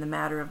testified in the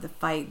matter of the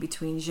fight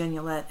between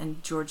Genulette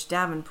and George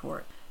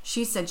Davenport.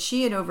 She said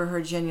she had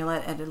overheard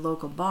Genulette at a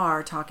local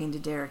bar talking to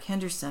Derek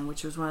Henderson,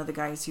 which was one of the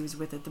guys he was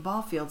with at the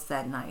ball fields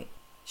that night.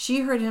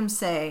 She heard him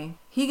say,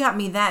 "He got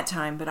me that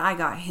time, but I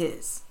got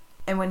his."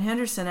 And when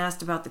Henderson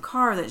asked about the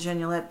car that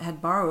Genulette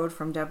had borrowed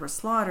from Deborah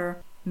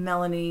Slaughter,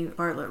 Melanie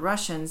Bartlett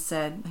Russian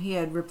said he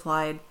had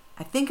replied,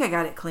 "I think I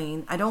got it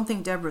clean. I don't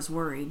think Deborah's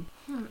worried."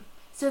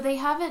 So they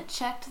haven't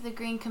checked the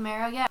green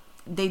Camaro yet?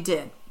 They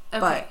did, okay.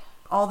 But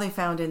all they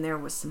found in there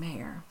was some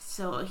hair.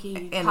 So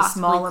he and possibly a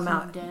small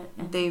amount. it.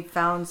 And... They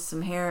found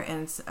some hair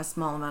and a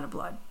small amount of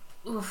blood.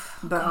 Oof,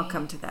 okay. But I'll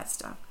come to that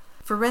stuff.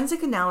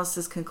 Forensic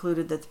analysis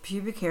concluded that the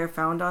pubic hair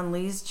found on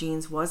Leigh's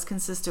jeans was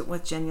consistent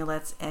with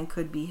Genulette's and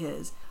could be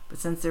his. But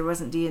since there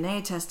wasn't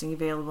DNA testing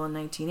available in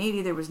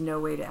 1980, there was no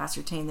way to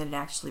ascertain that it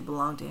actually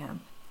belonged to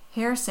him.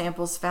 Hair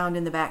samples found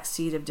in the back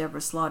seat of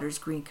Deborah Slaughter's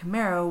green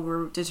Camaro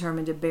were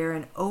determined to bear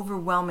an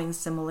overwhelming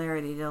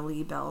similarity to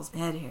Leigh Bell's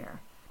head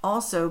hair.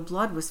 Also,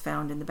 blood was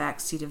found in the back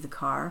seat of the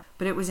car,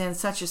 but it was in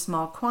such a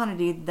small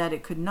quantity that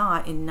it could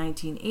not, in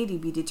 1980,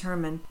 be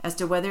determined as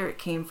to whether it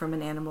came from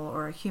an animal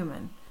or a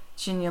human.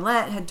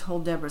 Genulette had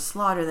told Deborah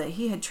Slaughter that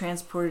he had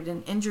transported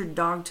an injured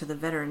dog to the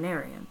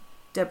veterinarian.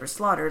 Deborah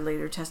Slaughter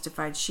later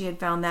testified she had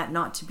found that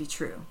not to be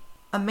true.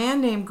 A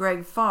man named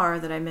Greg Farr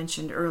that I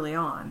mentioned early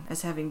on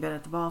as having been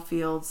at the ball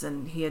fields,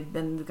 and he had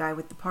been the guy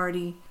with the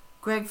party.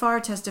 Greg Farr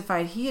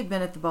testified he had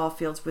been at the ball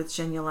fields with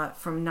Genulette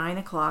from 9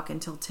 o'clock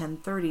until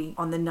 10:30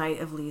 on the night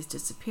of Leigh's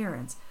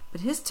disappearance,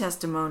 but his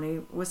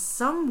testimony was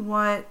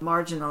somewhat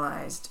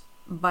marginalized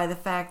by the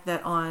fact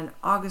that on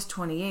August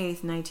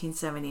 28,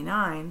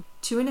 1979,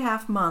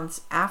 2.5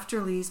 months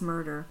after Leigh's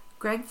murder,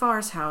 Greg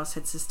Farr's house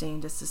had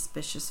sustained a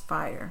suspicious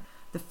fire.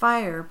 The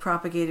fire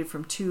propagated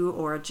from two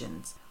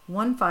origins.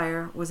 One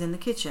fire was in the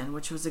kitchen,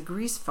 which was a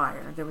grease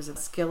fire. There was a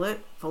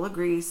skillet full of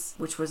grease,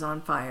 which was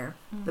on fire.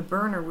 Mm-hmm. The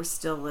burner was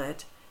still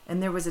lit,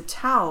 and there was a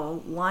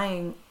towel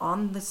lying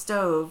on the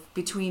stove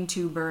between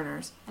two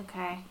burners.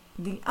 Okay.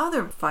 The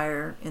other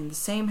fire in the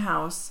same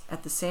house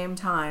at the same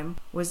time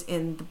was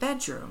in the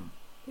bedroom.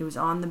 It was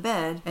on the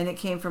bed, and it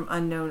came from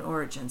unknown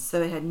origins,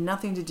 so it had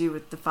nothing to do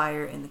with the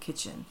fire in the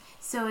kitchen.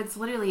 So it's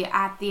literally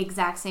at the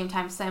exact same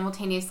time,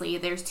 simultaneously,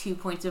 there's 2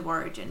 points of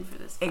origin for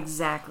this fire.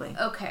 Exactly.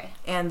 Okay.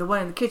 And the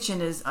one in the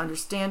kitchen is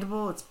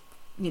understandable. It's,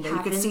 you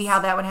Happens. could see how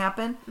that would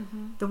happen.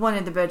 Mm-hmm. The one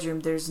in the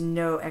bedroom, there's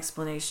no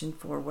explanation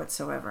for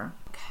whatsoever.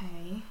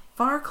 Okay.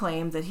 Farr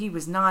claimed that he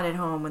was not at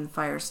home when the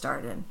fire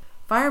started.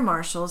 Fire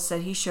marshals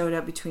said he showed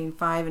up between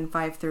 5 and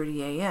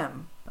 5:30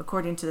 a.m.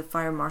 According to the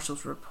fire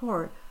marshal's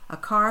report, a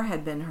car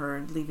had been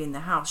heard leaving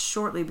the house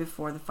shortly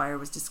before the fire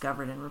was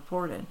discovered and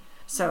reported.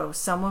 So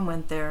someone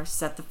went there,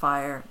 set the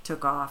fire,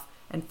 took off,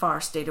 and Farr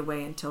stayed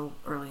away until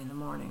early in the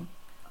morning.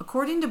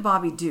 According to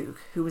Bobby Duke,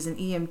 who was an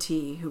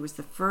EMT who was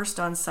the first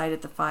on site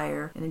at the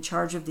fire and in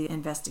charge of the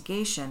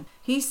investigation,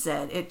 he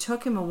said it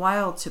took him a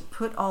while to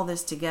put all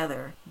this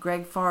together,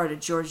 Greg Farr to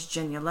George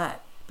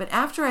Genulette. But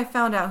after I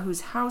found out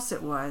whose house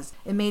it was,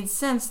 it made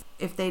sense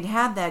if they'd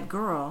had that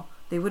girl,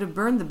 they would have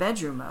burned the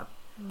bedroom up,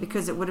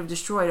 because it would have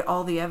destroyed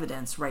all the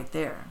evidence right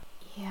there.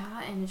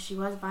 Yeah, and if she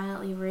was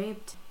violently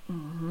raped,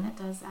 that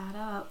does add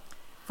up.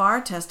 Farr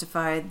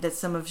testified that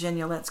some of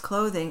Genulette's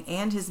clothing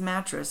and his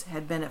mattress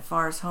had been at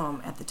Farr's home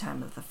at the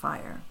time of the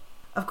fire.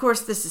 Of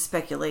course, this is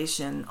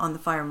speculation on the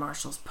fire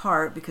marshal's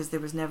part because there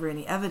was never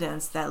any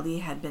evidence that Leigh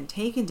had been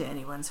taken to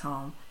anyone's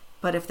home,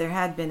 but if there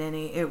had been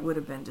any, it would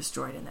have been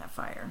destroyed in that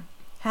fire.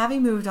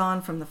 Having moved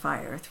on from the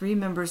fire, 3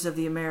 members of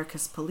the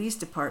Americus Police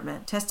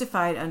Department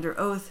testified under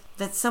oath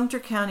that Sumter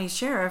County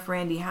Sheriff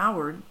Randy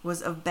Howard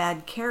was of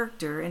bad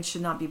character and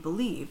should not be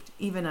believed,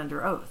 even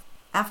under oath.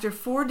 After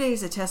 4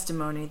 days of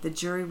testimony, the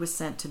jury was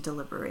sent to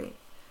deliberate.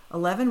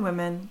 11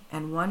 women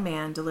and 1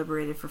 man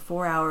deliberated for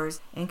 4 hours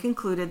and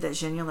concluded that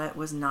Genulette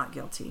was not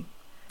guilty.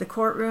 The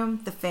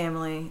courtroom, the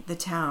family, the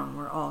town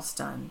were all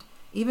stunned.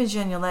 Even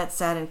Genulette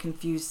sat in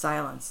confused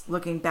silence,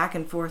 looking back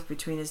and forth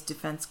between his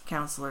defense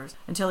counselors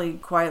until he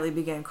quietly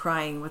began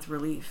crying with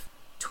relief.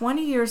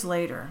 20 years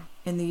later,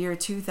 in the year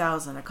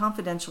 2000, a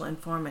confidential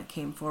informant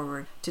came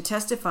forward to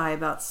testify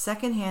about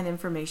secondhand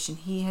information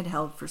he had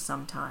held for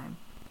some time.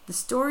 The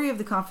story of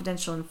the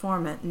confidential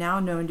informant, now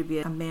known to be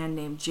a man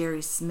named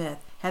Jerry Smith,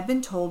 had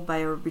been told by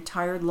a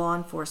retired law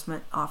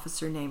enforcement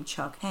officer named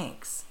Chuck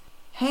Hanks.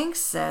 Hanks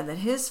said that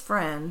his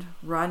friend,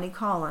 Rodney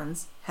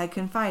Collins, had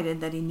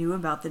confided that he knew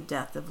about the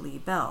death of Leigh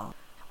Bell.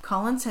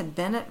 Collins had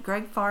been at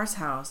Greg Farr's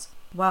house.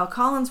 While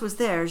Collins was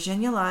there,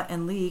 Gignolet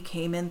and Leigh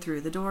came in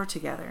through the door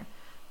together.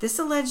 This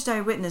alleged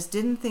eyewitness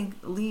didn't think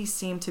Leigh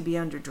seemed to be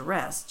under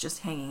duress,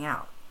 just hanging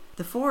out.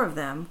 The four of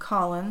them,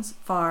 Collins,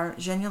 Farr,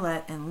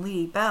 Gignolet, and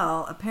Leigh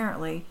Bell,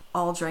 apparently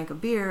all drank a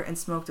beer and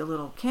smoked a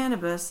little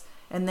cannabis,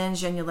 and then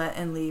Gignolet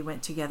and Leigh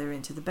went together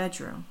into the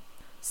bedroom.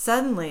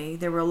 Suddenly,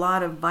 there were a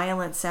lot of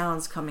violent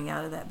sounds coming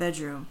out of that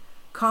bedroom.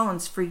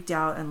 Collins freaked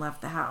out and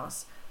left the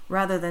house.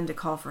 Rather than to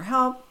call for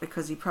help,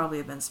 because he probably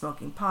had been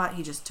smoking pot,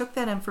 he just took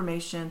that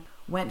information,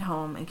 went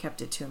home, and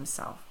kept it to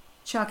himself.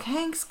 Chuck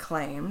Hanks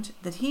claimed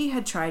that he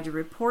had tried to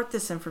report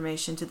this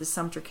information to the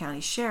Sumter County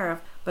Sheriff,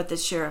 but that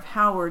Sheriff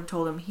Howard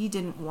told him he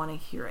didn't want to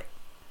hear it.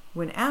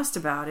 When asked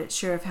about it,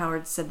 Sheriff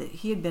Howard said that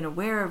he had been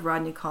aware of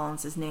Rodney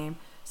Collins' name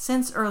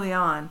since early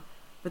on,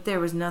 but there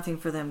was nothing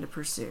for them to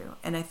pursue.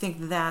 And I think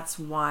that's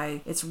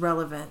why it's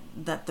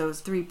relevant that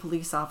those 3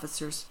 police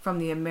officers from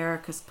the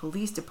Americus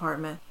Police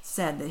Department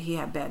said that he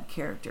had bad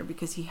character,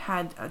 because he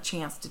had a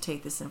chance to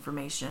take this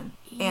information,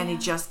 and he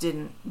just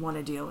didn't want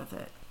to deal with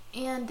it.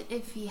 And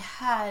if he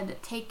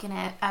had taken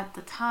it at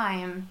the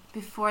time,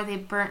 before they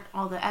burnt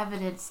all the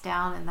evidence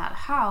down in that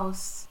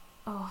house,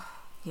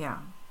 Yeah.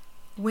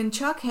 When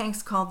Chuck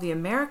Hanks called the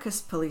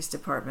Americus Police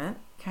Department,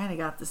 kind of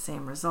got the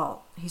same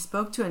result. He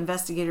spoke to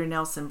investigator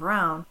Nelson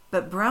Brown,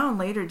 but Brown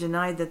later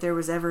denied that there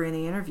was ever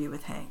any interview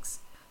with Hanks.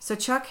 So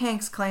Chuck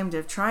Hanks claimed to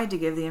have tried to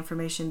give the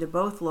information to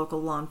both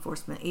local law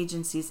enforcement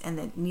agencies and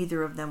that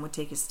neither of them would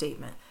take a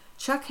statement.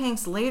 Chuck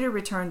Hanks later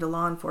returned to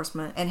law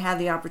enforcement and had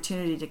the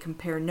opportunity to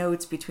compare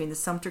notes between the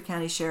Sumter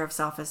County Sheriff's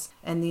Office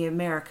and the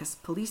Americus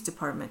Police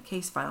Department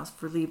case files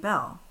for Leigh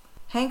Bell.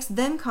 Hanks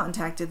then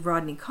contacted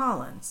Rodney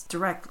Collins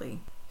directly,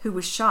 who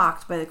was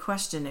shocked by the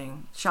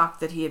questioning, shocked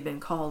that he had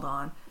been called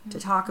on to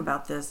talk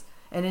about this,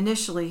 and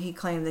initially he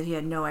claimed that he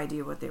had no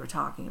idea what they were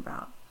talking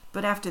about.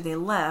 But after they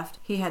left,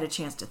 he had a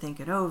chance to think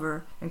it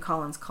over, and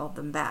Collins called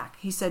them back.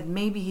 He said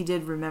maybe he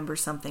did remember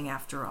something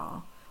after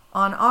all.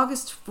 On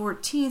August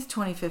 14,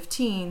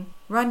 2015,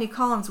 Rodney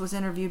Collins was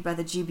interviewed by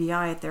the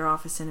GBI at their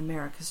office in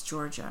Americus,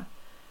 Georgia.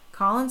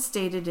 Collins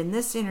stated in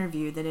this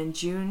interview that in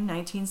June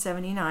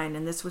 1979,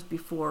 and this was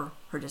before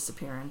her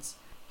disappearance,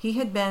 he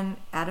had been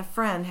at a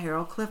friend,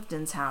 Harold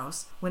Clifton's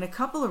house, when a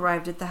couple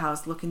arrived at the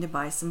house looking to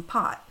buy some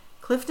pot.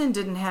 Clifton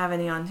didn't have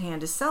any on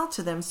hand to sell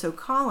to them, so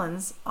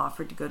Collins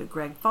offered to go to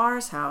Greg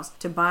Farr's house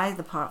to buy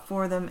the pot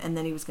for them, and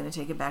then he was going to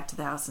take it back to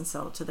the house and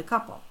sell it to the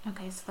couple.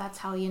 Okay, so that's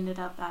how he ended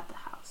up at the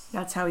house.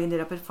 That's how he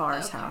ended up at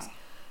Farr's house.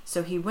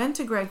 So he went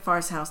to Greg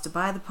Farr's house to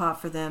buy the pot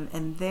for them,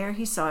 and there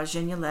he saw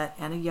Gignolet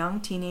and a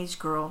young teenage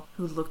girl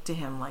who looked to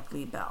him like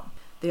Leigh Bell.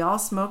 They all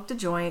smoked a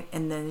joint,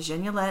 and then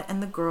Gignolet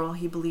and the girl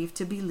he believed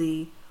to be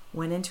Leigh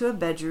went into a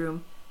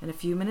bedroom, and a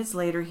few minutes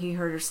later he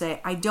heard her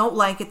say, "I don't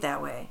like it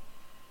that way."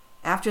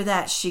 After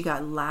that, she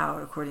got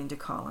loud, according to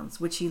Collins,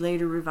 which he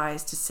later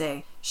revised to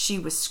say she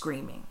was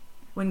screaming.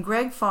 When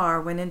Greg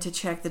Farr went in to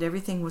check that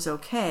everything was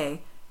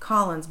okay,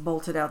 Collins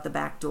bolted out the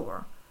back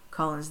door.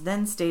 Collins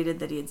then stated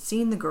that he had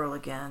seen the girl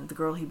again, the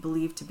girl he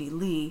believed to be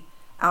Leigh,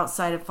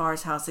 outside of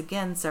Farr's house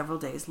again several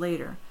days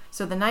later.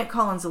 So the night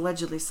Collins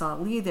allegedly saw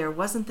Leigh there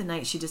wasn't the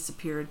night she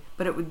disappeared,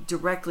 but it would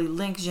directly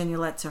link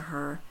Gignolet to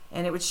her,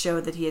 and it would show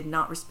that he had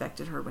not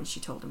respected her when she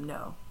told him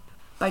no.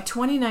 By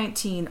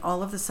 2019,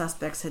 all of the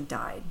suspects had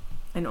died,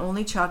 and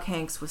only Chuck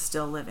Hanks was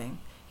still living.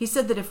 He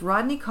said that if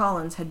Rodney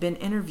Collins had been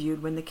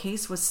interviewed when the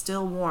case was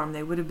still warm,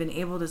 they would have been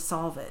able to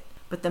solve it.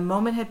 But the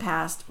moment had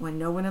passed when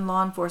no one in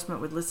law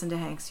enforcement would listen to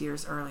Hanks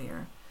years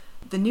earlier.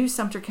 The new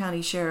Sumter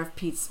County Sheriff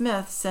Pete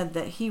Smith said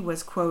that he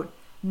was, quote,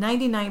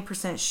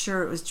 99%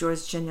 sure it was George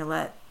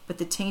Gignolet, but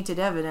the tainted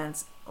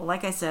evidence,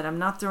 like I said, I'm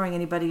not throwing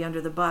anybody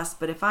under the bus,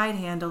 but if I'd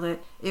handled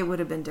it, it would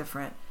have been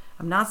different.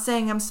 I'm not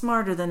saying I'm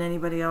smarter than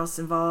anybody else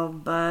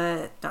involved,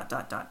 but ...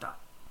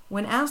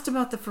 When asked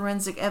about the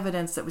forensic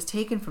evidence that was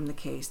taken from the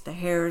case, the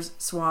hairs,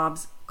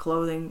 swabs,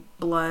 clothing,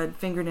 blood,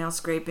 fingernail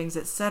scrapings,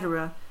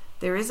 etc.,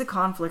 there is a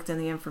conflict in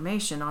the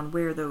information on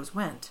where those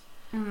went.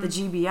 The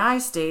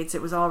GBI states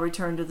it was all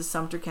returned to the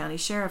Sumter County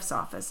Sheriff's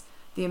Office.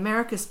 The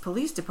Americus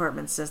Police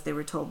Department says they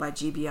were told by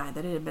GBI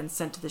that it had been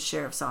sent to the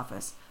Sheriff's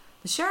Office.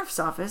 The Sheriff's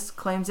Office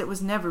claims it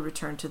was never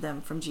returned to them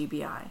from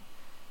GBI.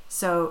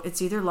 So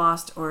it's either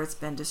lost or it's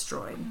been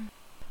destroyed.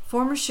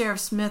 Former Sheriff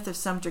Smith of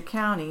Sumter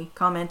County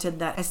commented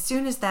that as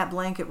soon as that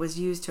blanket was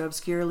used to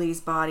obscure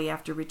Leigh's body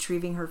after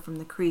retrieving her from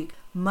the creek,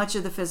 much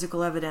of the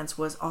physical evidence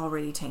was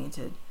already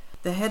tainted.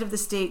 The head of the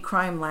state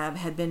crime lab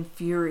had been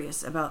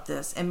furious about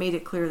this and made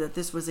it clear that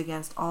this was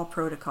against all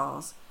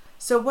protocols.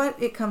 So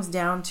what it comes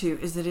down to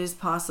is that it is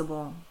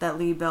possible that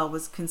Leigh Bell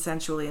was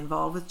consensually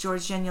involved with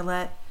George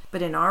Gignolet,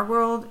 but in our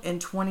world, in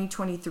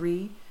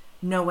 2023,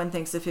 no one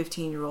thinks a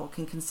 15-year-old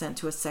can consent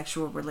to a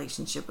sexual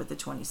relationship with a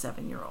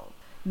 27-year-old.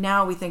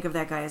 Now we think of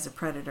that guy as a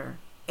predator,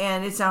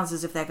 and it sounds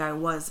as if that guy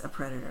was a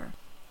predator.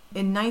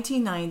 In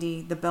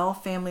 1990, the Bell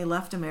family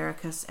left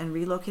Americus and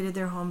relocated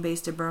their home base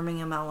to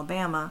Birmingham,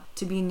 Alabama,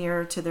 to be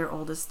nearer to their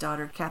oldest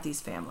daughter,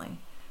 Kathy's family.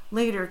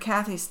 Later,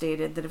 Kathy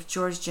stated that if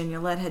George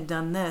Genulette had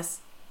done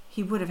this,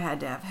 he would have had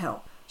to have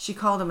help. She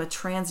called him a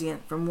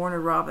transient from Warner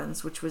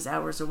Robins, which was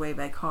hours away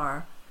by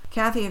car.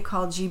 Kathy had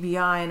called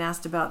GBI and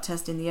asked about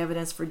testing the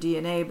evidence for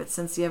DNA, but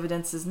since the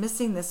evidence is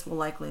missing, this will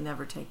likely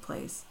never take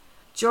place.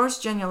 George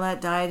Genulette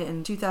died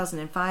in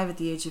 2005 at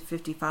the age of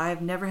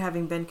 55, never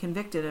having been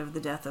convicted of the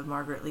death of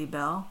Margaret Lee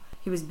Bell.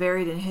 He was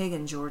buried in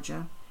Hagen,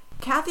 Georgia.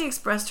 Kathy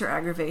expressed her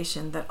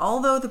aggravation that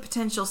although the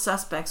potential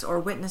suspects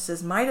or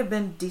witnesses might have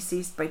been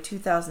deceased by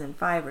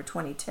 2005 or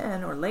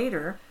 2010 or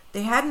later,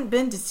 they hadn't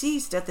been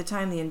deceased at the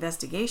time the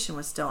investigation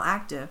was still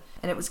active,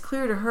 and it was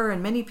clear to her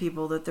and many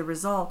people that the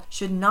result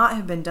should not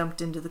have been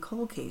dumped into the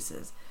cold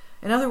cases.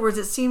 In other words,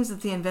 it seems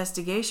that the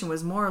investigation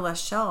was more or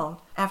less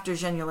shelved after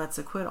Genulette's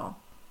acquittal.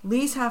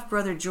 Lee's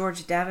half-brother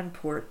George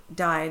Davenport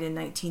died in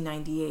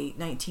 1998,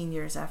 19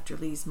 years after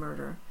Lee's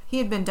murder. He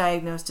had been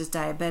diagnosed as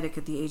diabetic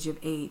at the age of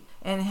 8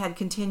 and had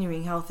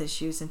continuing health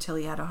issues until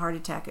he had a heart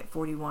attack at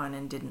 41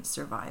 and didn't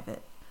survive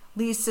it.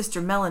 Lee's sister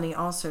Melanie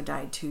also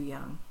died too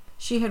young.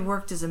 She had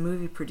worked as a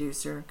movie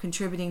producer,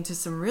 contributing to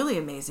some really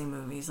amazing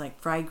movies like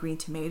Fried Green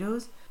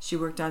Tomatoes. She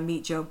worked on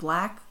Meet Joe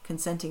Black,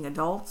 Consenting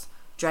Adults,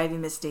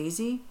 Driving Miss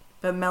Daisy,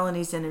 but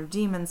Melanie's inner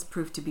demons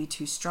proved to be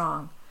too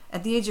strong.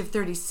 At the age of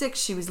 36,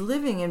 she was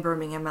living in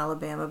Birmingham,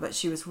 Alabama, but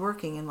she was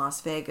working in Las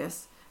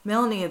Vegas.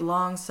 Melanie had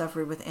long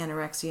suffered with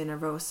anorexia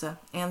nervosa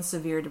and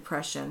severe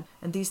depression,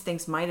 and these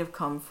things might have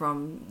come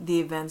from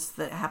the events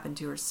that happened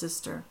to her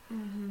sister.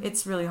 Mm-hmm.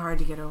 It's really hard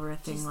to get over a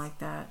thing like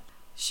that.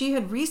 She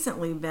had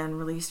recently been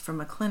released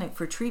from a clinic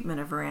for treatment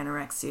of her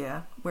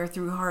anorexia, where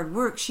through hard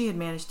work she had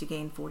managed to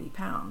gain 40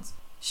 pounds.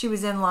 She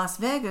was in Las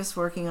Vegas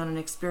working on an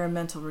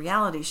experimental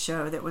reality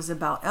show that was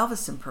about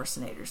Elvis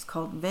impersonators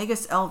called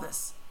Vegas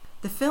Elvis.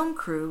 The film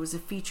crew was a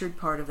featured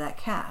part of that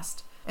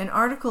cast. An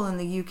article in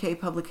the UK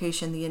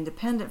publication The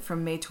Independent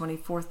from May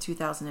 24,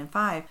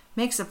 2005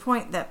 makes a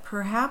point that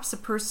perhaps a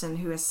person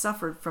who has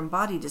suffered from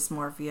body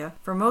dysmorphia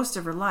for most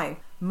of her life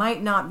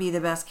might not be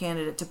the best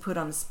candidate to put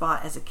on the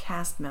spot as a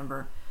cast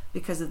member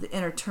because of the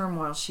inner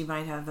turmoil she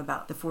might have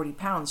about the 40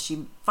 pounds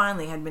she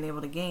finally had been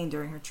able to gain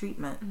during her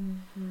treatment.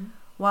 Mm-hmm.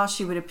 While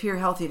she would appear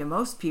healthy to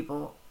most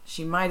people,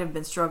 she might have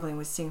been struggling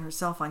with seeing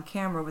herself on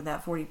camera with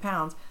that 40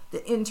 pounds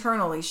that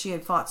internally she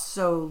had fought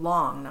so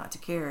long not to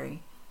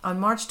carry. On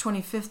March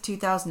 25,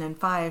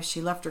 2005,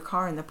 she left her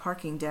car in the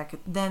parking deck at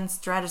then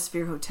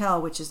Stratosphere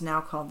Hotel, which is now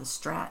called the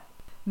Strat.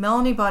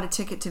 Melanie bought a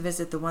ticket to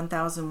visit the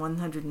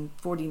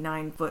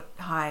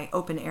 1,149-foot-high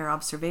open-air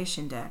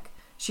observation deck.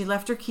 She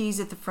left her keys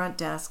at the front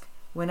desk,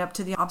 went up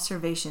to the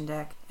observation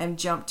deck, and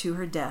jumped to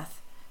her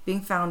death,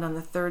 being found on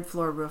the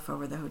third-floor roof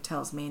over the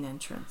hotel's main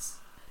entrance.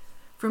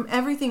 From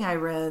everything I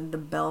read, the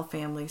Bell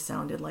family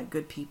sounded like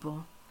good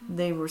people.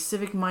 They were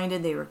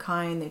civic-minded, they were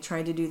kind, they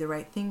tried to do the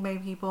right thing by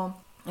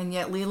people. And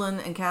yet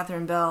Leland and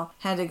Catherine Bell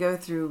had to go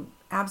through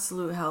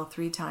absolute hell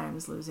 3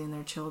 times, losing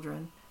their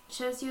children.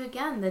 Shows you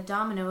again the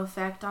domino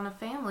effect on a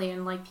family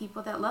and like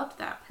people that loved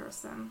that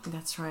person.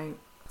 That's right.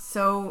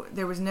 So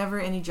there was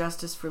never any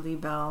justice for Leigh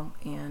Bell,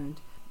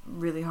 and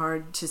really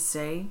hard to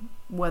say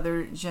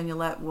whether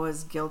Genulette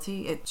was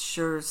guilty. It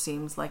sure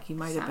seems like he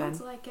might have been.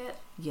 Sounds like it.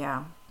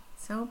 Yeah.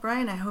 So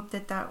Brian, I hope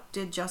that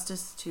did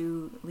justice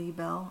to Leigh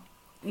Bell.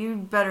 You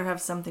better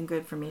have something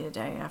good for me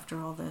today after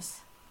all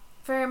this.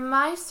 For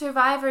my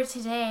survivor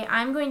today,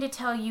 I'm going to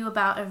tell you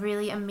about a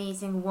really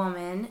amazing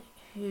woman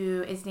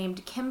who is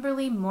named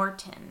Kimberly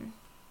Morton.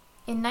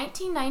 In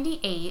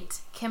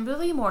 1998,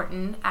 Kimberly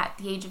Morton, at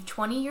the age of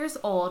 20 years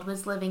old,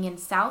 was living in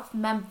South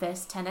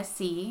Memphis,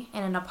 Tennessee,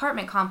 in an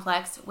apartment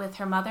complex with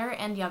her mother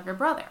and younger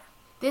brother.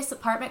 This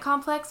apartment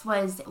complex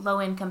was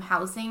low-income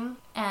housing,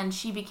 and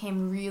she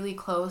became really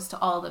close to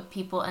all the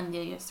people in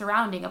the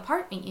surrounding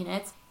apartment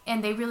units,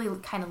 and they really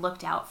kind of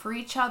looked out for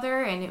each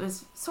other, and it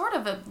was sort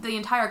of the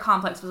entire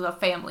complex was a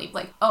family.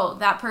 Like, oh,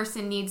 that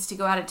person needs to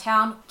go out of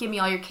town, give me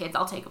all your kids,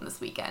 I'll take them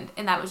this weekend.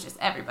 And that was just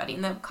everybody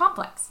in the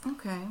complex.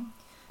 Okay.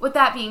 With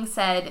that being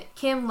said,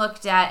 Kim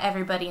looked at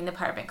everybody in the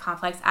apartment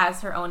complex as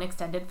her own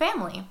extended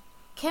family.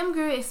 Kim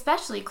grew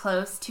especially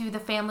close to the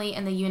family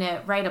in the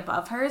unit right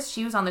above hers.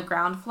 She was on the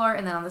ground floor,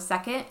 and then on the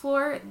second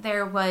floor,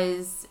 there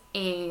was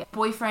a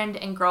boyfriend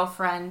and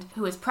girlfriend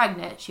who was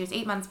pregnant. She was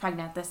 8 months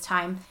pregnant at this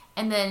time.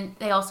 And then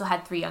they also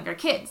had 3 younger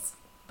kids.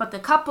 But the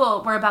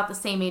couple were about the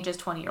same age as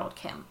 20-year-old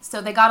Kim.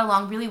 So they got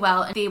along really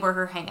well, and they were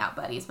her hangout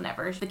buddies.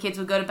 Whenever the kids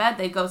would go to bed,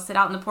 they'd go sit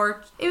out on the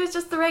porch. It was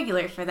just the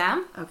regular for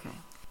them. Okay.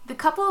 The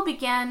couple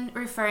began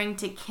referring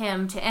to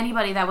Kim to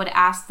anybody that would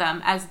ask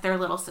them as their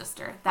little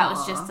sister. That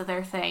was just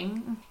their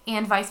thing.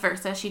 And vice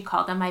versa. She'd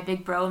call them my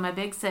big bro and my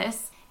big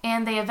sis.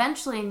 And they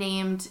eventually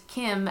named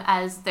Kim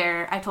as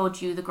their, I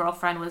told you the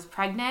girlfriend was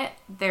pregnant,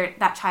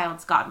 that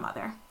child's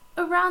godmother.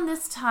 Around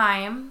this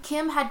time,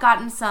 Kim had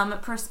gotten some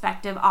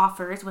prospective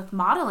offers with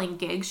modeling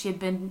gigs. She had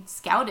been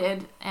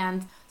scouted,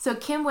 and so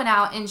Kim went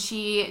out and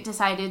she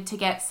decided to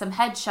get some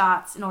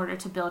headshots in order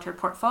to build her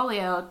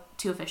portfolio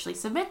to officially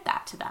submit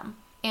that to them.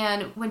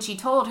 And when she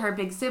told her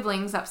big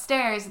siblings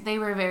upstairs, they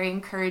were very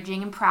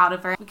encouraging and proud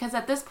of her. Because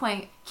at this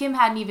point, Kim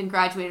hadn't even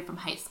graduated from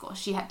high school.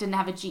 She didn't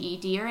have a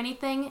GED or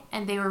anything.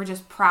 And they were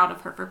just proud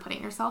of her for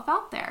putting herself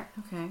out there.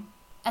 Okay.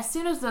 As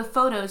soon as the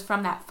photos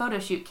from that photo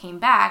shoot came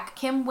back,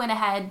 Kim went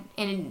ahead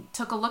and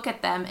took a look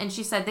at them. And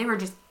she said they were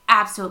just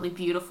absolutely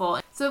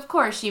beautiful. So, of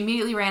course, she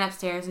immediately ran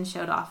upstairs and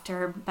showed off to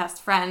her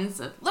best friends.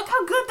 Look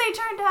how good they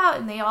turned out.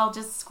 And they all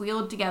just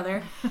squealed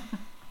together.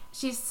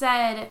 She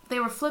said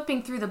they were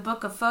flipping through the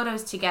book of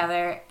photos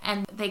together,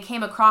 and they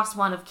came across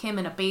one of Kim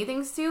in a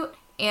bathing suit,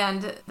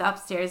 and the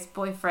upstairs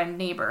boyfriend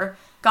neighbor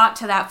got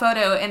to that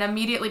photo and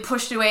immediately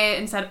pushed away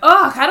and said,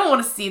 "Ugh, I don't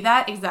want to see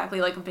that,"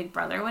 exactly like a big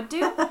brother would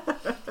do.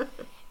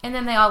 And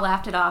then they all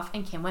laughed it off,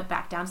 and Kim went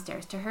back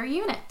downstairs to her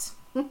unit.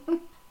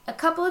 A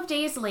couple of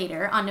days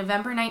later, on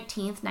November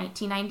 19th,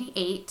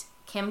 1998,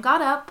 Kim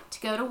got up to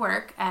go to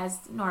work as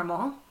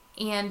normal.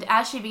 And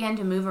as she began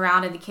to move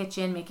around in the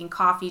kitchen, making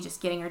coffee,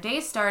 just getting her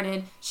day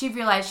started, she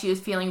realized she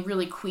was feeling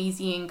really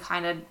queasy and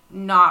kind of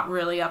not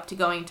really up to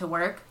going to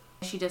work.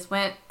 She just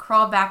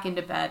crawled back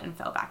into bed and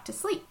fell back to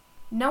sleep.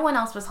 No one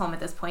else was home at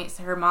this point,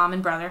 so her mom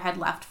and brother had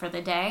left for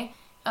the day.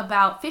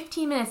 About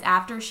 15 minutes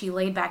after she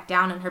laid back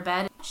down in her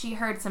bed, she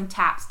heard some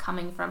taps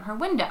coming from her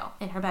window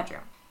in her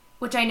bedroom,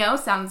 which I know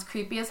sounds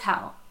creepy as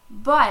hell.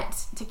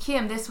 But to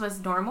Kim, this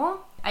was normal.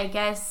 I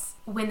guess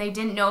when they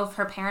didn't know if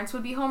her parents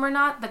would be home or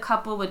not, the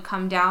couple would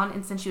come down,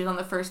 and since she was on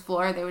the first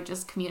floor, they would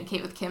just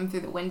communicate with Kim through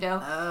the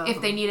window if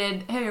they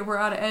needed, hey, we're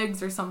out of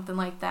eggs or something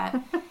like that.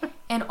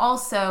 And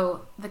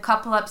also, the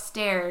couple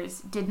upstairs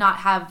did not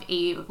have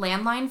a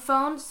landline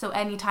phone, so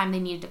anytime they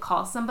needed to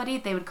call somebody,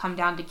 they would come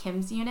down to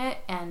Kim's unit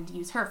and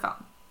use her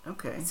phone.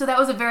 Okay. So that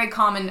was a very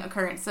common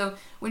occurrence. So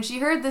when she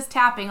heard this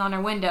tapping on her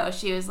window,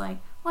 she was like,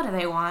 what do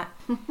they want?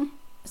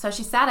 So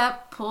she sat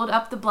up, pulled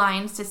up the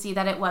blinds to see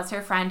that it was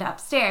her friend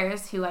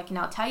upstairs, who I can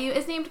now tell you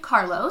is named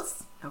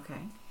Carlos. Okay.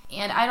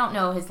 And I don't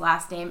know his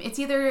last name. It's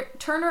either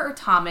Turner or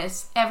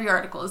Thomas. Every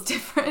article is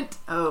different.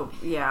 Oh,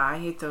 yeah, I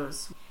hate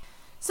those.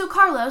 So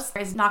Carlos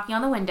is knocking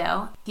on the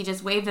window. He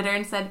just waved at her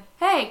and said,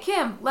 "Hey,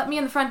 Kim, let me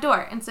in the front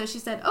door." And so she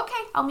said,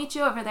 "Okay, I'll meet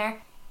you over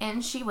there."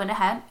 And she went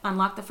ahead,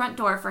 unlocked the front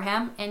door for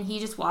him, and he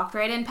just walked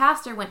right in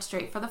past her, went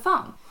straight for the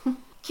phone.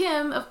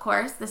 Kim, of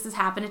course, this has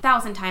happened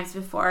 1,000 times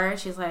before.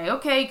 She's like,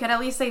 okay, you could at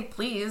least say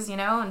please,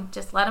 and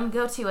just let him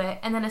go to it.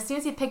 And then as soon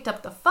as he picked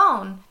up the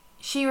phone,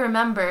 she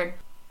remembered,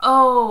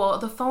 oh,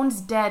 the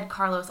phone's dead,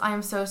 Carlos. I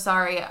am so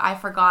sorry. I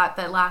forgot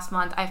that last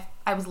month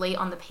I was late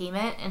on the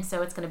payment, and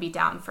so it's going to be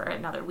down for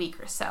another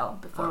week or so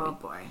before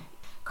boy.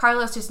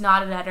 Carlos just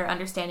nodded at her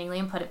understandingly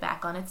and put it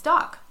back on its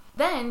dock.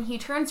 Then he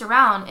turns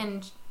around,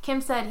 and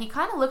Kim said he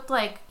kind of looked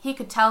like he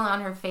could tell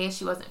on her face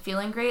she wasn't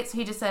feeling great, so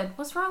he just said,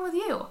 "What's wrong with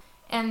you?"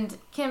 And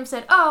Kim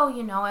said, "Oh,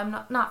 I'm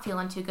not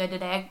feeling too good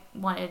today. I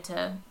wanted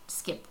to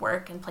skip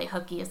work and play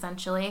hooky,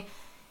 essentially."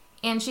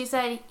 And she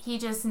said he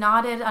just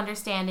nodded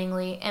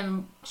understandingly,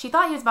 and she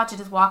thought he was about to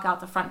just walk out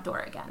the front door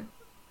again.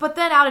 But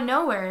then out of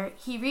nowhere,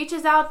 he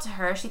reaches out to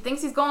her. She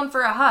thinks he's going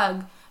for a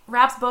hug,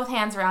 wraps both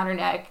hands around her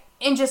neck,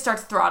 and just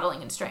starts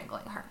throttling and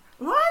strangling her.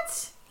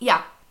 What?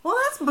 Yeah. Well,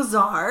 that's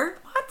bizarre.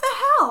 What the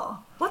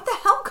hell? What the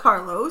hell,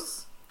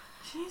 Carlos?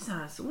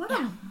 Jesus, what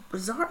a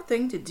bizarre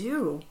thing to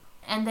do.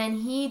 And then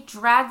he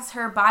drags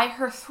her by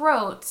her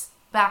throat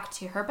back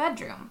to her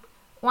bedroom.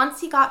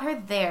 Once he got her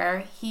there,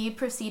 he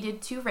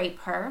proceeded to rape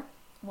her.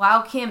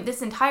 While Kim,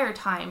 this entire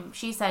time,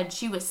 she said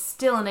she was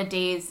still in a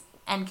daze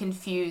and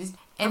confused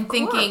and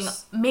thinking,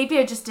 maybe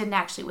I just didn't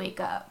actually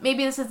wake up.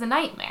 Maybe this is a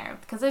nightmare,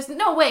 because there's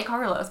no way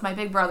Carlos, my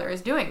big brother,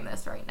 is doing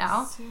this right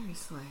now.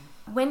 Seriously.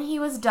 When he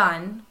was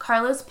done,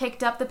 Carlos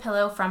picked up the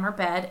pillow from her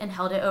bed and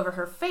held it over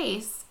her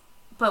face.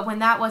 But when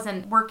that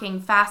wasn't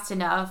working fast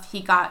enough,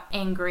 he got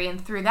angry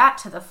and threw that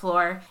to the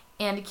floor.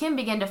 And Kim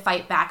began to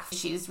fight back.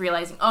 She's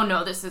realizing, oh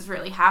no, this is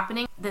really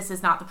happening. This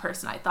is not the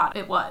person I thought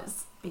it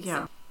was.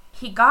 Yeah. So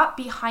he got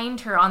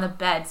behind her on the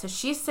bed, so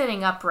she's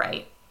sitting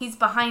upright. He's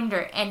behind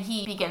her, and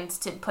he begins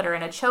to put her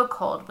in a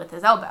chokehold with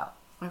his elbow.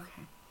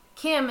 Okay.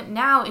 Kim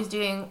now is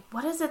doing,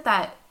 what is it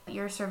that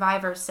your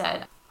survivor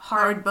said?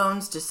 Hard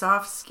bones to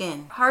soft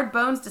skin. Hard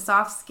bones to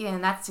soft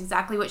skin. That's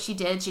exactly what she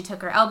did. She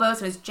took her elbows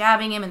and was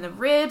jabbing him in the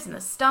ribs and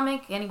the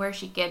stomach, anywhere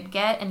she could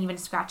get, and even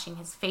scratching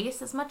his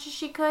face as much as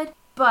she could.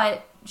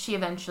 But she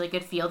eventually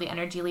could feel the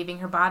energy leaving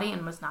her body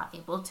and was not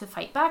able to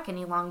fight back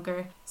any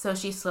longer, so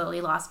she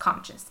slowly lost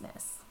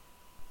consciousness.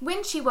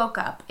 When she woke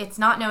up, it's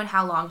not known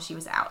how long she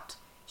was out.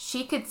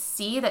 She could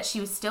see that she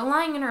was still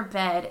lying in her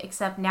bed,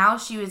 except now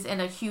she was in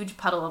a huge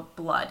puddle of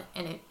blood,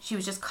 and she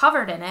was just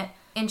covered in it,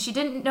 and she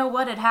didn't know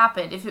what had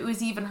happened, if it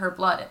was even her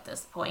blood at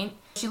this point.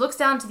 She looks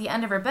down to the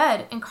end of her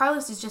bed, and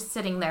Carlos is just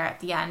sitting there at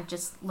the end,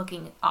 just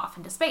looking off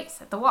into space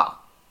at the wall.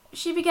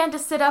 She began to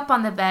sit up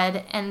on the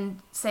bed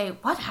and say,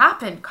 "What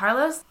happened,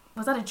 Carlos?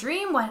 Was that a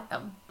dream? What?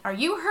 Are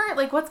you hurt?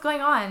 Like, what's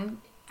going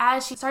on?"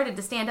 As she started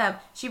to stand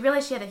up, she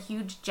realized she had a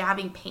huge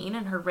jabbing pain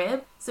in her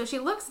rib, so she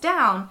looks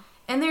down,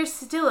 and there's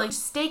still a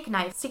steak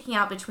knife sticking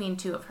out between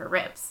two of her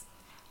ribs.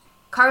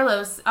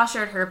 Carlos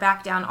ushered her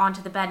back down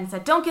onto the bed and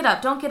said, "Don't get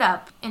up, don't get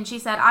up." And she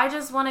said, "I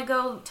just want to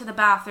go to the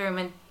bathroom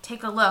and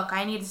take a look.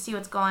 I need to see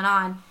what's going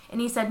on."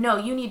 And he said, "No,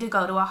 you need to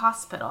go to a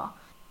hospital."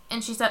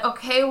 And she said,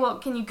 "Okay, well,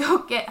 can you go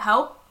get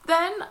help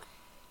then?"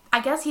 I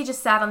guess he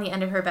just sat on the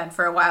end of her bed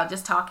for a while,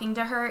 just talking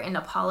to her and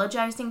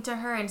apologizing to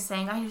her and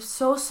saying, "I'm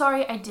so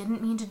sorry, I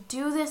didn't mean to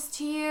do this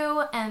to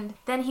you." And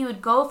then he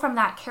would go from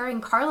that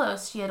caring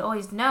Carlos she had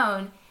always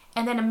known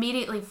and then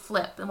immediately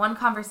flip. In one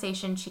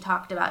conversation she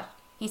talked about,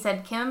 he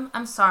said, "Kim,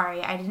 I'm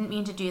sorry, I didn't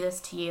mean to do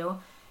this to you."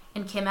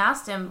 And Kim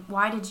asked him,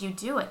 "Why did you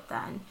do it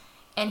then?"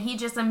 And he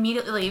just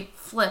immediately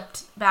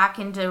flipped back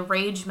into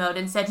rage mode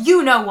and said,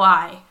 "You know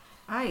why."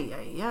 Ay,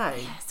 ay,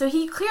 ay. So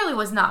he clearly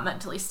was not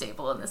mentally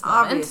stable in this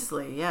moment.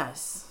 Obviously,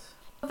 yes.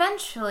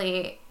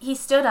 Eventually, he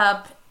stood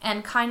up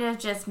and kind of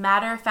just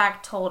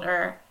matter-of-fact told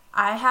her,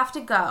 "I have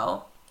to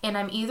go, and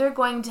I'm either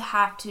going to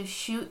have to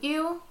shoot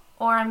you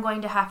or I'm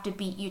going to have to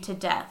beat you to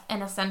death,"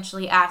 and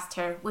essentially asked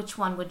her, "Which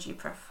one would you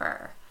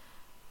prefer?"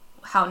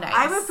 How nice.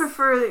 I would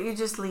prefer that you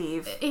just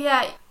leave.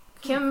 Yeah.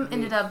 Kim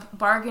ended up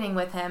bargaining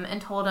with him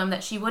and told him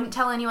that she wouldn't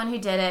tell anyone who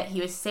did it.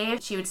 He was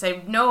safe. She would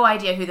say no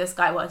idea who this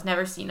guy was,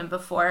 never seen him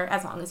before,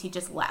 as long as he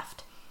just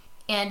left.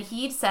 And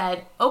he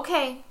said,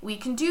 "Okay, we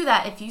can do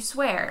that if you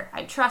swear.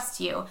 I trust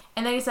you."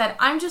 And then he said,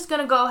 "I'm just going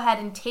to go ahead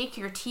and take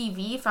your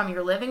TV from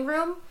your living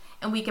room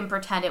and we can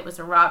pretend it was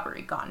a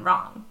robbery gone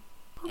wrong."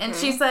 Okay. And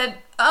she said,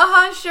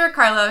 "Sure,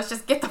 Carlos,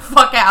 just get the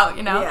fuck out,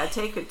 you know?" Yeah,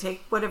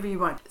 take whatever you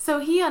want. So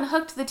he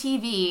unhooked the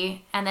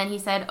TV, and then he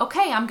said,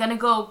 "Okay, I'm gonna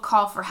go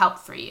call for help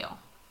for you."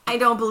 I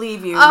don't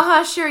believe you.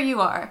 Sure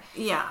you are.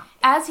 Yeah.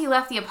 As he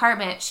left the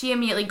apartment, she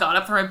immediately got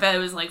up from her bed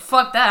and was like,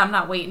 "Fuck that, I'm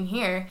not waiting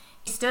here."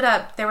 He stood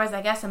up. There was,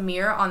 I guess, a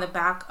mirror on the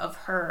back of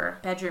her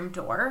bedroom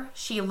door.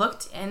 She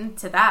looked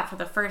into that for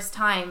the first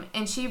time,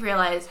 and she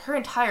realized her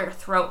entire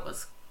throat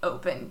was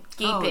open,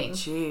 gaping. Oh,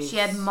 jeez. She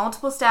had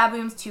multiple stab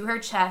wounds to her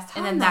chest,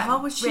 and then that How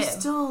was she rib.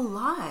 still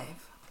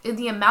alive?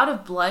 The amount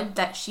of blood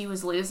that she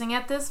was losing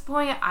at this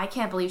point, I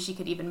can't believe she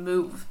could even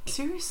move.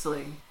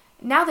 Seriously.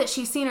 Now that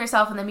she's seen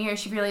herself in the mirror,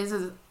 she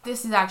realizes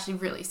this is actually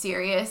really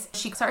serious.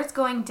 She starts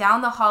going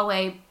down the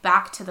hallway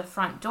back to the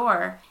front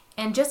door,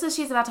 and just as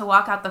she's about to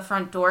walk out the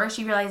front door,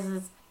 she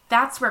realizes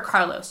that's where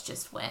Carlos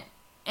just went.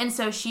 And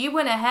so she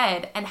went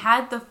ahead and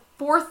had the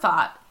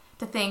forethought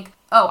to think,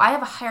 "Oh, I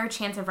have a higher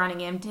chance of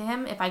running into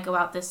him if I go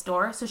out this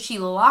door." So she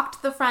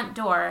locked the front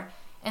door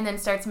and then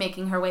starts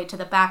making her way to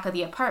the back of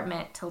the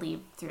apartment to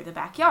leave through the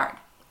backyard.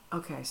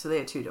 Okay, so they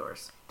had 2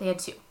 doors. They had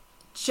 2.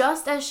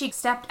 Just as she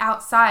stepped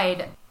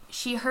outside,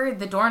 she heard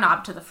the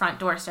doorknob to the front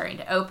door starting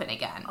to open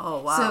again. Oh,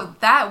 wow. So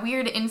that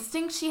weird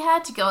instinct she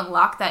had to go and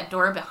lock that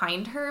door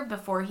behind her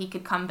before he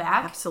could come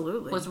back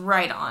Absolutely. was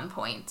right on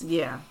point.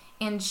 Yeah.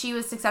 And she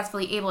was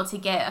successfully able to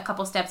get a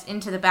couple steps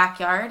into the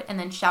backyard and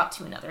then shout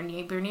to another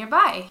neighbor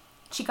nearby.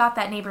 She got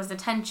that neighbor's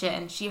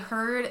attention. She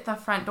heard the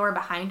front door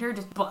behind her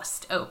just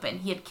bust open.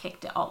 He had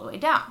kicked it all the way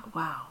down.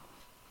 Wow.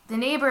 The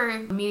neighbor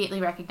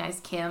immediately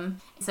recognized Kim,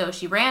 so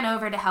she ran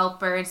over to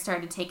help her and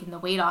started taking the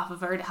weight off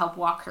of her to help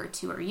walk her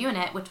to her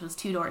unit, which was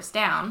 2 doors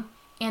down.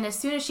 And as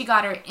soon as she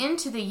got her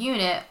into the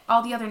unit,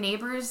 all the other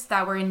neighbors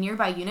that were in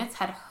nearby units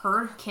had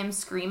heard Kim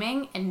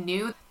screaming and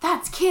knew,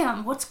 "That's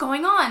Kim, what's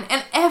going on?"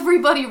 And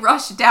everybody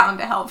rushed down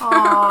to help her.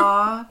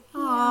 Aww.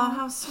 Aww,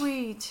 how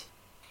sweet.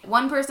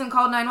 One person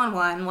called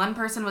 911, one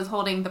person was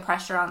holding the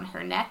pressure on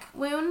her neck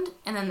wound,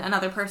 and then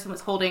another person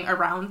was holding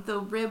around the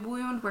rib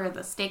wound where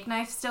the steak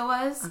knife still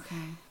was.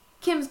 Okay.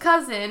 Kim's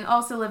cousin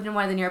also lived in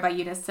one of the nearby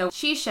units, so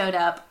she showed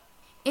up.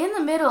 In the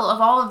middle of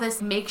all of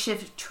this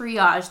makeshift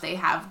triage they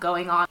have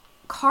going on,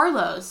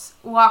 Carlos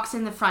walks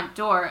in the front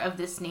door of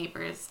this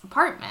neighbor's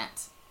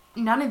apartment.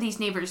 None of these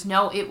neighbors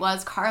know it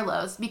was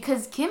Carlos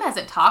because Kim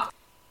hasn't talked.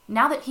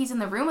 Now that he's in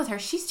the room with her,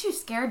 she's too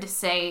scared to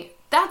say,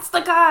 "That's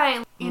the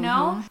guy," you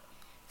know?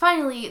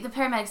 Finally, the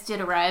paramedics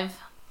did arrive.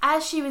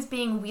 As she was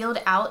being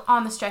wheeled out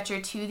on the stretcher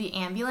to the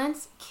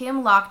ambulance,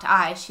 Kim locked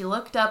eyes. She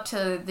looked up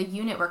to the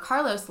unit where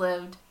Carlos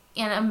lived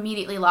and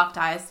immediately locked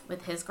eyes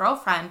with his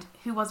girlfriend,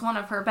 who was one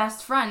of her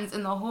best friends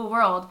in the whole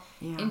world.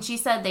 Yeah. And she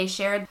said they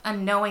shared a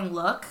knowing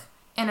look,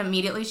 and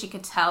immediately she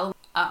could tell,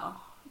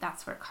 oh,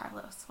 that's where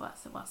Carlos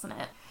was, wasn't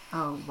it?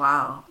 Oh,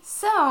 wow.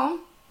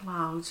 So...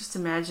 Wow, just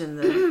imagine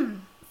the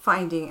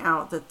finding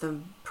out that the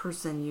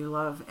person you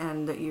love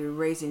and that you're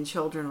raising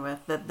children with,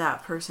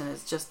 that person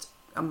is just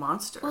a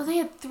monster. Well, they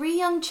had 3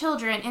 young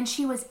children, and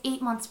she was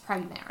 8 months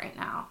pregnant right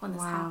now when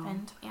this Wow.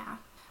 happened. Yeah.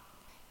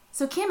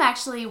 So Kim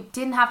actually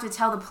didn't have to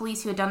tell the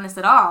police who had done this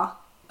at all.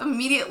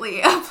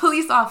 Immediately, a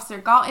police officer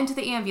got into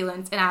the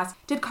ambulance and asked,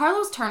 "Did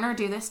Carlos Turner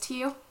do this to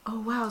you?" Oh,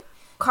 wow.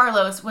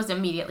 Carlos was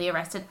immediately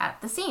arrested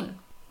at the scene.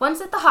 Once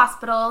at the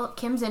hospital,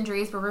 Kim's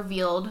injuries were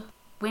revealed.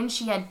 When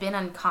she had been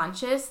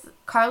unconscious,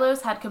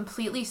 Carlos had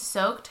completely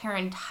soaked her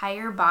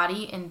entire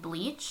body in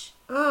bleach,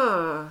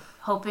 Ugh.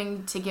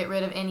 hoping to get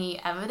rid of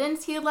any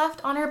evidence he had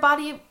left on her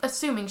body,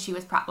 assuming she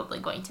was probably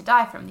going to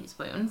die from these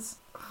wounds.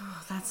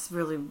 Oh, that's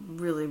really,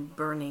 really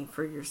burning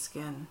for your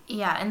skin.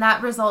 Yeah, and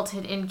that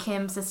resulted in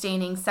Kim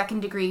sustaining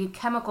second-degree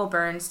chemical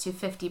burns to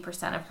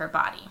 50% of her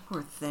body.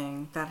 Poor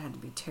thing. That had to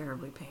be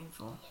terribly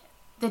painful.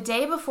 The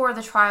day before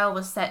the trial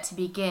was set to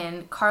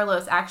begin,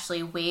 Carlos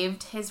actually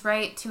waived his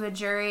right to a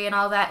jury and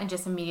all that and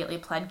just immediately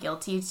pled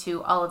guilty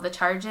to all of the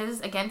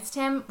charges against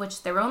him,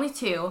 which there were only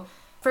 2,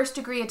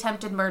 first-degree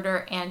attempted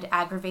murder and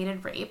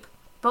aggravated rape.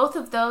 Both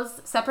of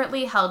those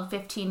separately held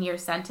 15-year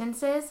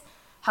sentences.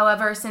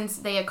 However, since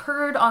they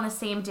occurred on the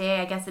same day,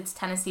 I guess it's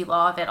Tennessee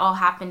law, if it all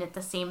happened at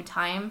the same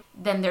time,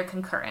 then they're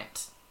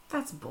concurrent.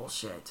 That's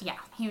bullshit. Yeah,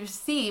 he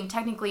received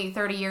technically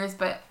 30 years,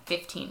 but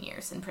 15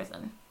 years in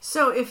prison.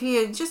 So if he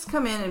had just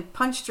come in and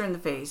punched her in the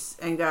face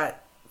and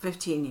got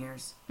 15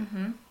 years,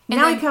 Mm-hmm.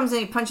 Now he comes in,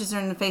 he punches her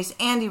in the face,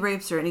 and he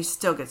rapes her, and he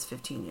still gets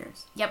 15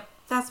 years. Yep.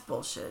 That's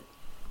bullshit.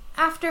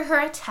 After her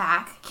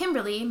attack,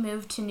 Kimberly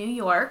moved to New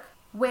York,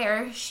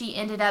 where she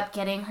ended up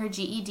getting her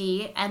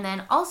GED and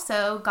then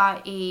also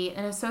got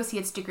an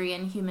associate's degree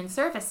in human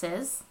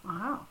services.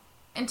 Wow.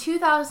 In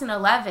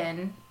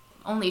 2011,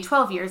 only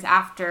 12 years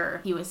after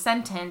he was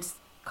sentenced,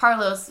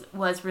 Carlos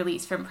was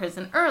released from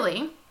prison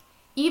early,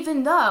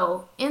 even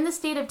though in the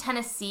state of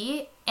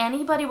Tennessee,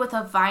 anybody with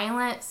a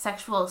violent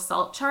sexual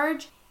assault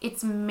charge,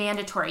 it's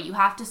mandatory. You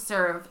have to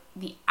serve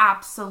the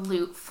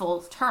absolute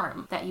full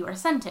term that you are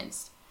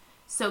sentenced.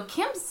 So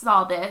Kim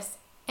saw this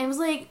and was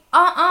like,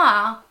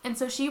 And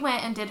so she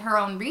went and did her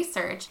own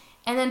research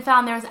and then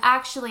found there was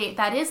actually,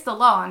 that is the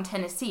law in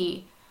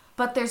Tennessee,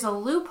 but there's a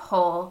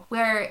loophole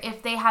where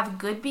if they have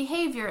good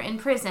behavior in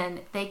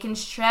prison, they can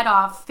shred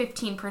off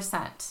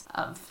 15%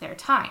 of their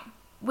time,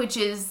 which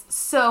is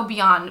so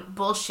beyond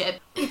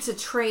bullshit. It's a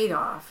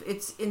trade-off.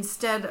 It's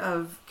instead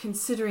of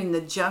considering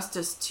the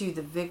justice to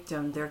the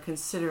victim, they're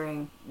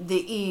considering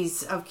the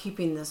ease of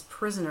keeping this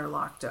prisoner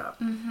locked up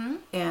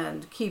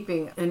and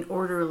keeping an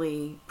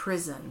orderly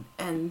prison.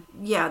 And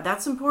yeah,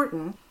 that's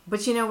important.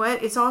 But you know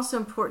what? It's also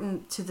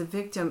important to the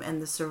victim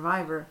and the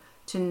survivor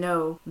to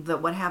know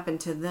that what happened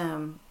to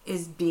them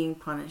is being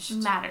punished.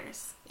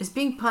 Matters. Is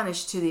being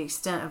punished to the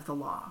extent of the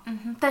law.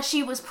 Mm-hmm. That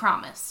she was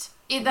promised.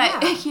 You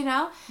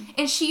know?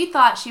 And she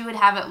thought she would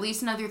have at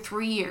least another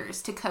 3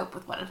 years to cope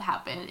with what had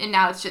happened. And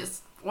now it's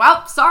just,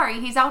 well, sorry,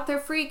 he's out there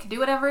free, can do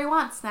whatever he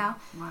wants now.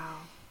 Wow.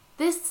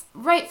 This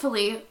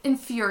rightfully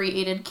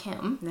infuriated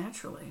Kim.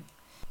 Naturally.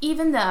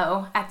 Even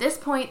though, at this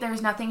point, there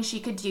was nothing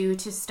she could do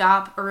to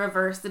stop or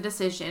reverse the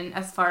decision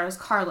as far as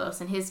Carlos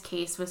and his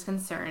case was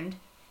concerned,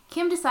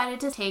 Kim decided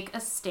to take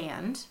a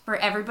stand for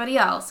everybody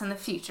else in the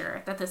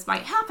future that this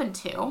might happen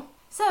to.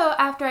 So,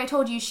 after I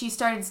told you she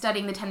started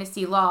studying the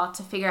Tennessee law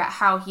to figure out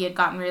how he had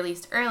gotten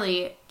released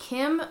early,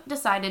 Kim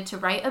decided to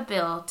write a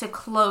bill to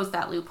close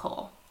that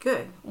loophole.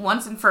 Good.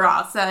 Once and for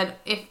all, said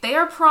if they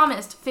are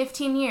promised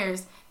 15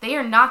 years, they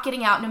are not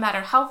getting out no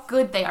matter how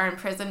good they are in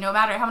prison, no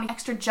matter how many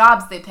extra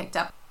jobs they picked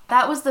up.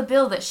 That was the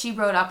bill that she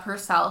wrote up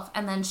herself,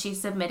 and then she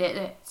submitted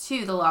it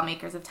to the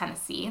lawmakers of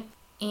Tennessee.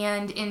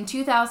 And in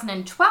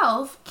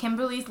 2012,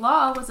 Kimberly's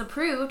Law was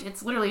approved.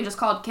 It's literally just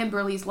called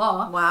Kimberly's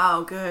Law.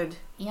 Wow, good.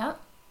 Yep.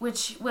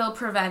 Which will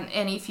prevent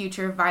any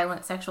future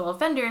violent sexual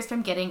offenders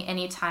from getting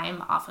any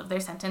time off of their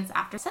sentence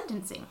after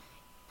sentencing.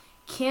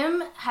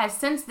 Kim has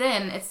since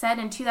then, it said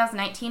in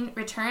 2019,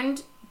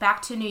 returned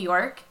back to New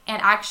York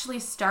and actually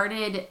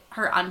started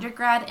her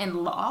undergrad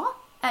in law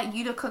at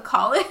Utica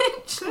College.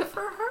 Good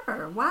for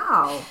her.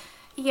 Wow.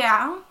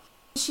 Yeah.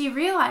 She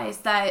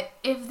realized that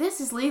if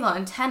this is legal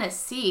in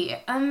Tennessee,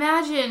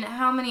 imagine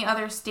how many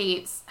other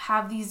states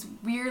have these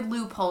weird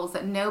loopholes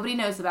that nobody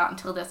knows about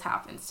until this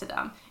happens to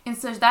them. And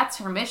so that's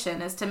her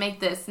mission, is to make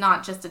this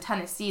not just a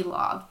Tennessee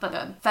law, but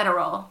a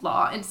federal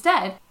law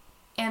instead.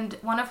 And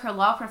one of her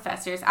law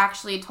professors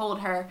actually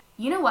told her,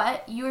 you know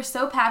what, you are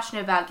so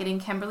passionate about getting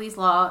Kimberly's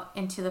Law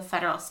into the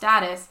federal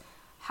status.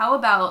 How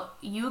about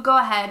you go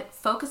ahead,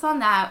 focus on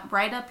that,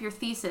 write up your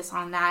thesis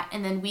on that,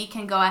 and then we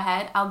can go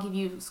ahead, I'll give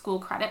you school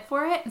credit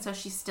for it. And so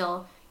she's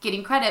still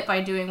getting credit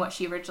by doing what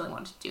she originally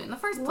wanted to do in the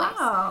first place.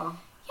 Wow.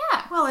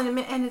 Yeah. Well,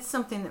 and it's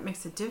something that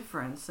makes a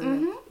difference.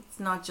 And it's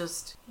not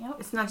just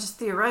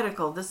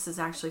theoretical. This is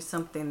actually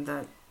something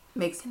that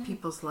makes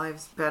people's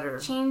lives better.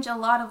 Change a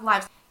lot of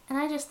lives. And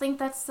I just think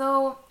that's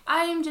so,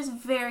 I am just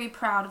very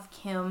proud of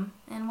Kim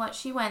and what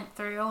she went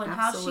through and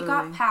how she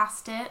got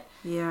past it.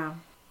 Yeah.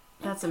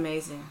 That's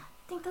amazing.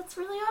 I think that's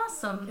really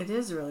awesome. It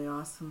is really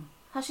awesome.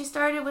 How she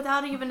started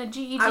without even a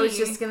GED. I was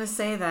just going to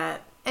say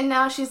that. And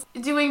now she's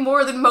doing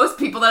more than most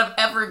people that have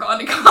ever gone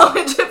to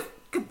college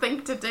could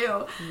think to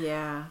do.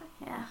 Yeah.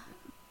 Yeah.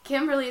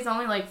 Kimberly's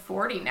only like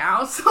 40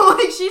 now, so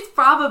like she's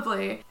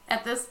probably,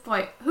 at this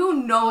point,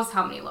 who knows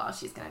how many laws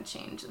she's going to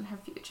change in her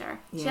future.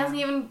 Yeah. She hasn't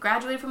even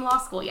graduated from law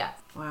school yet.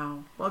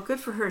 Wow. Well, good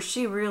for her.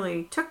 She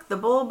really took the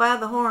bull by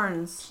the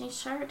horns. She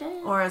sure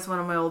did. Or as one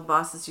of my old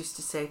bosses used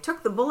to say,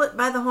 took the bullet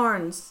by the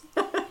horns.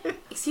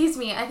 Excuse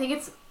me, I think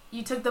it's,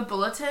 you took the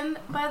bulletin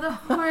by the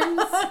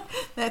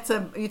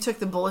horns. You took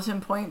the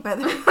bulletin point by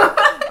the...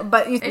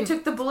 I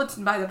took the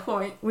bulletin by the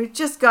point. We've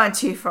just gone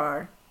too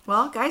far.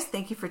 Well, guys,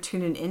 thank you for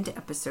tuning in to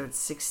episode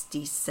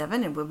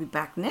 67, and we'll be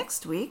back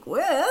next week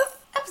with...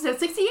 episode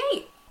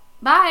 68.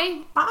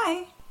 Bye.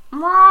 Bye.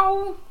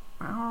 Meow.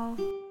 Meow.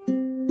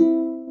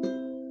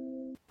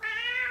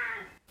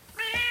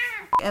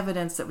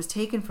 Evidence that was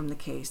taken from the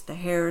case, the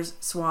hairs,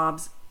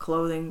 swabs,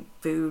 clothing,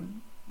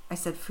 food. I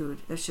said food.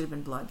 There should have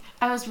been blood.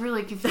 I was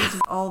really confused.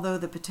 Although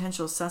the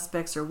potential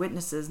suspects or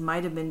witnesses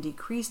might have been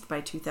decreased by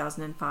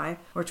 2005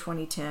 or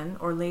 2010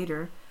 or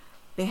later,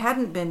 they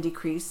hadn't been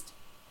decreased.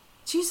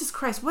 Jesus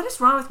Christ, what is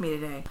wrong with me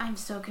today? I'm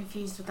so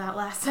confused with that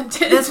last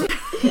sentence.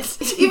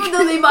 Even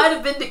though they might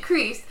have been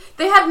decreased,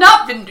 they had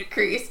not been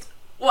decreased.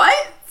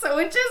 What? So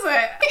which is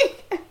it?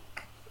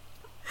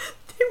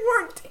 They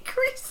weren't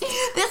decreased.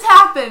 This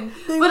happened,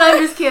 I'm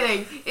just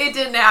kidding. It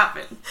didn't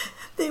happen.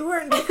 They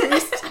weren't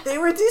decreased. They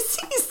were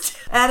deceased.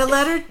 Add a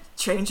letter,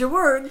 change a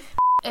word.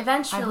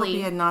 Eventually. I hope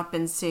he had not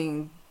been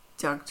seeing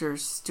Dr.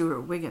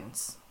 Stuart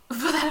Wiggins.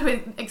 Well, that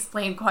would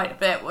explain quite a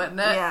bit, wouldn't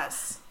it?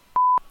 Yes.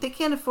 They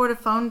can't afford a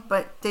phone,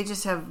 but they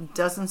just have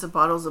dozens of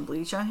bottles of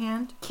bleach on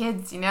hand.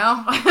 Kids, you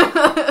know?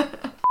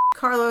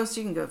 Carlos,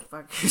 you can go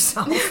fuck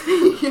yourself.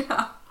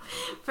 Yeah.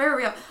 For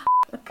real.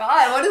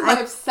 God, what is my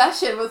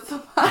obsession with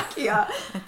Slovakia?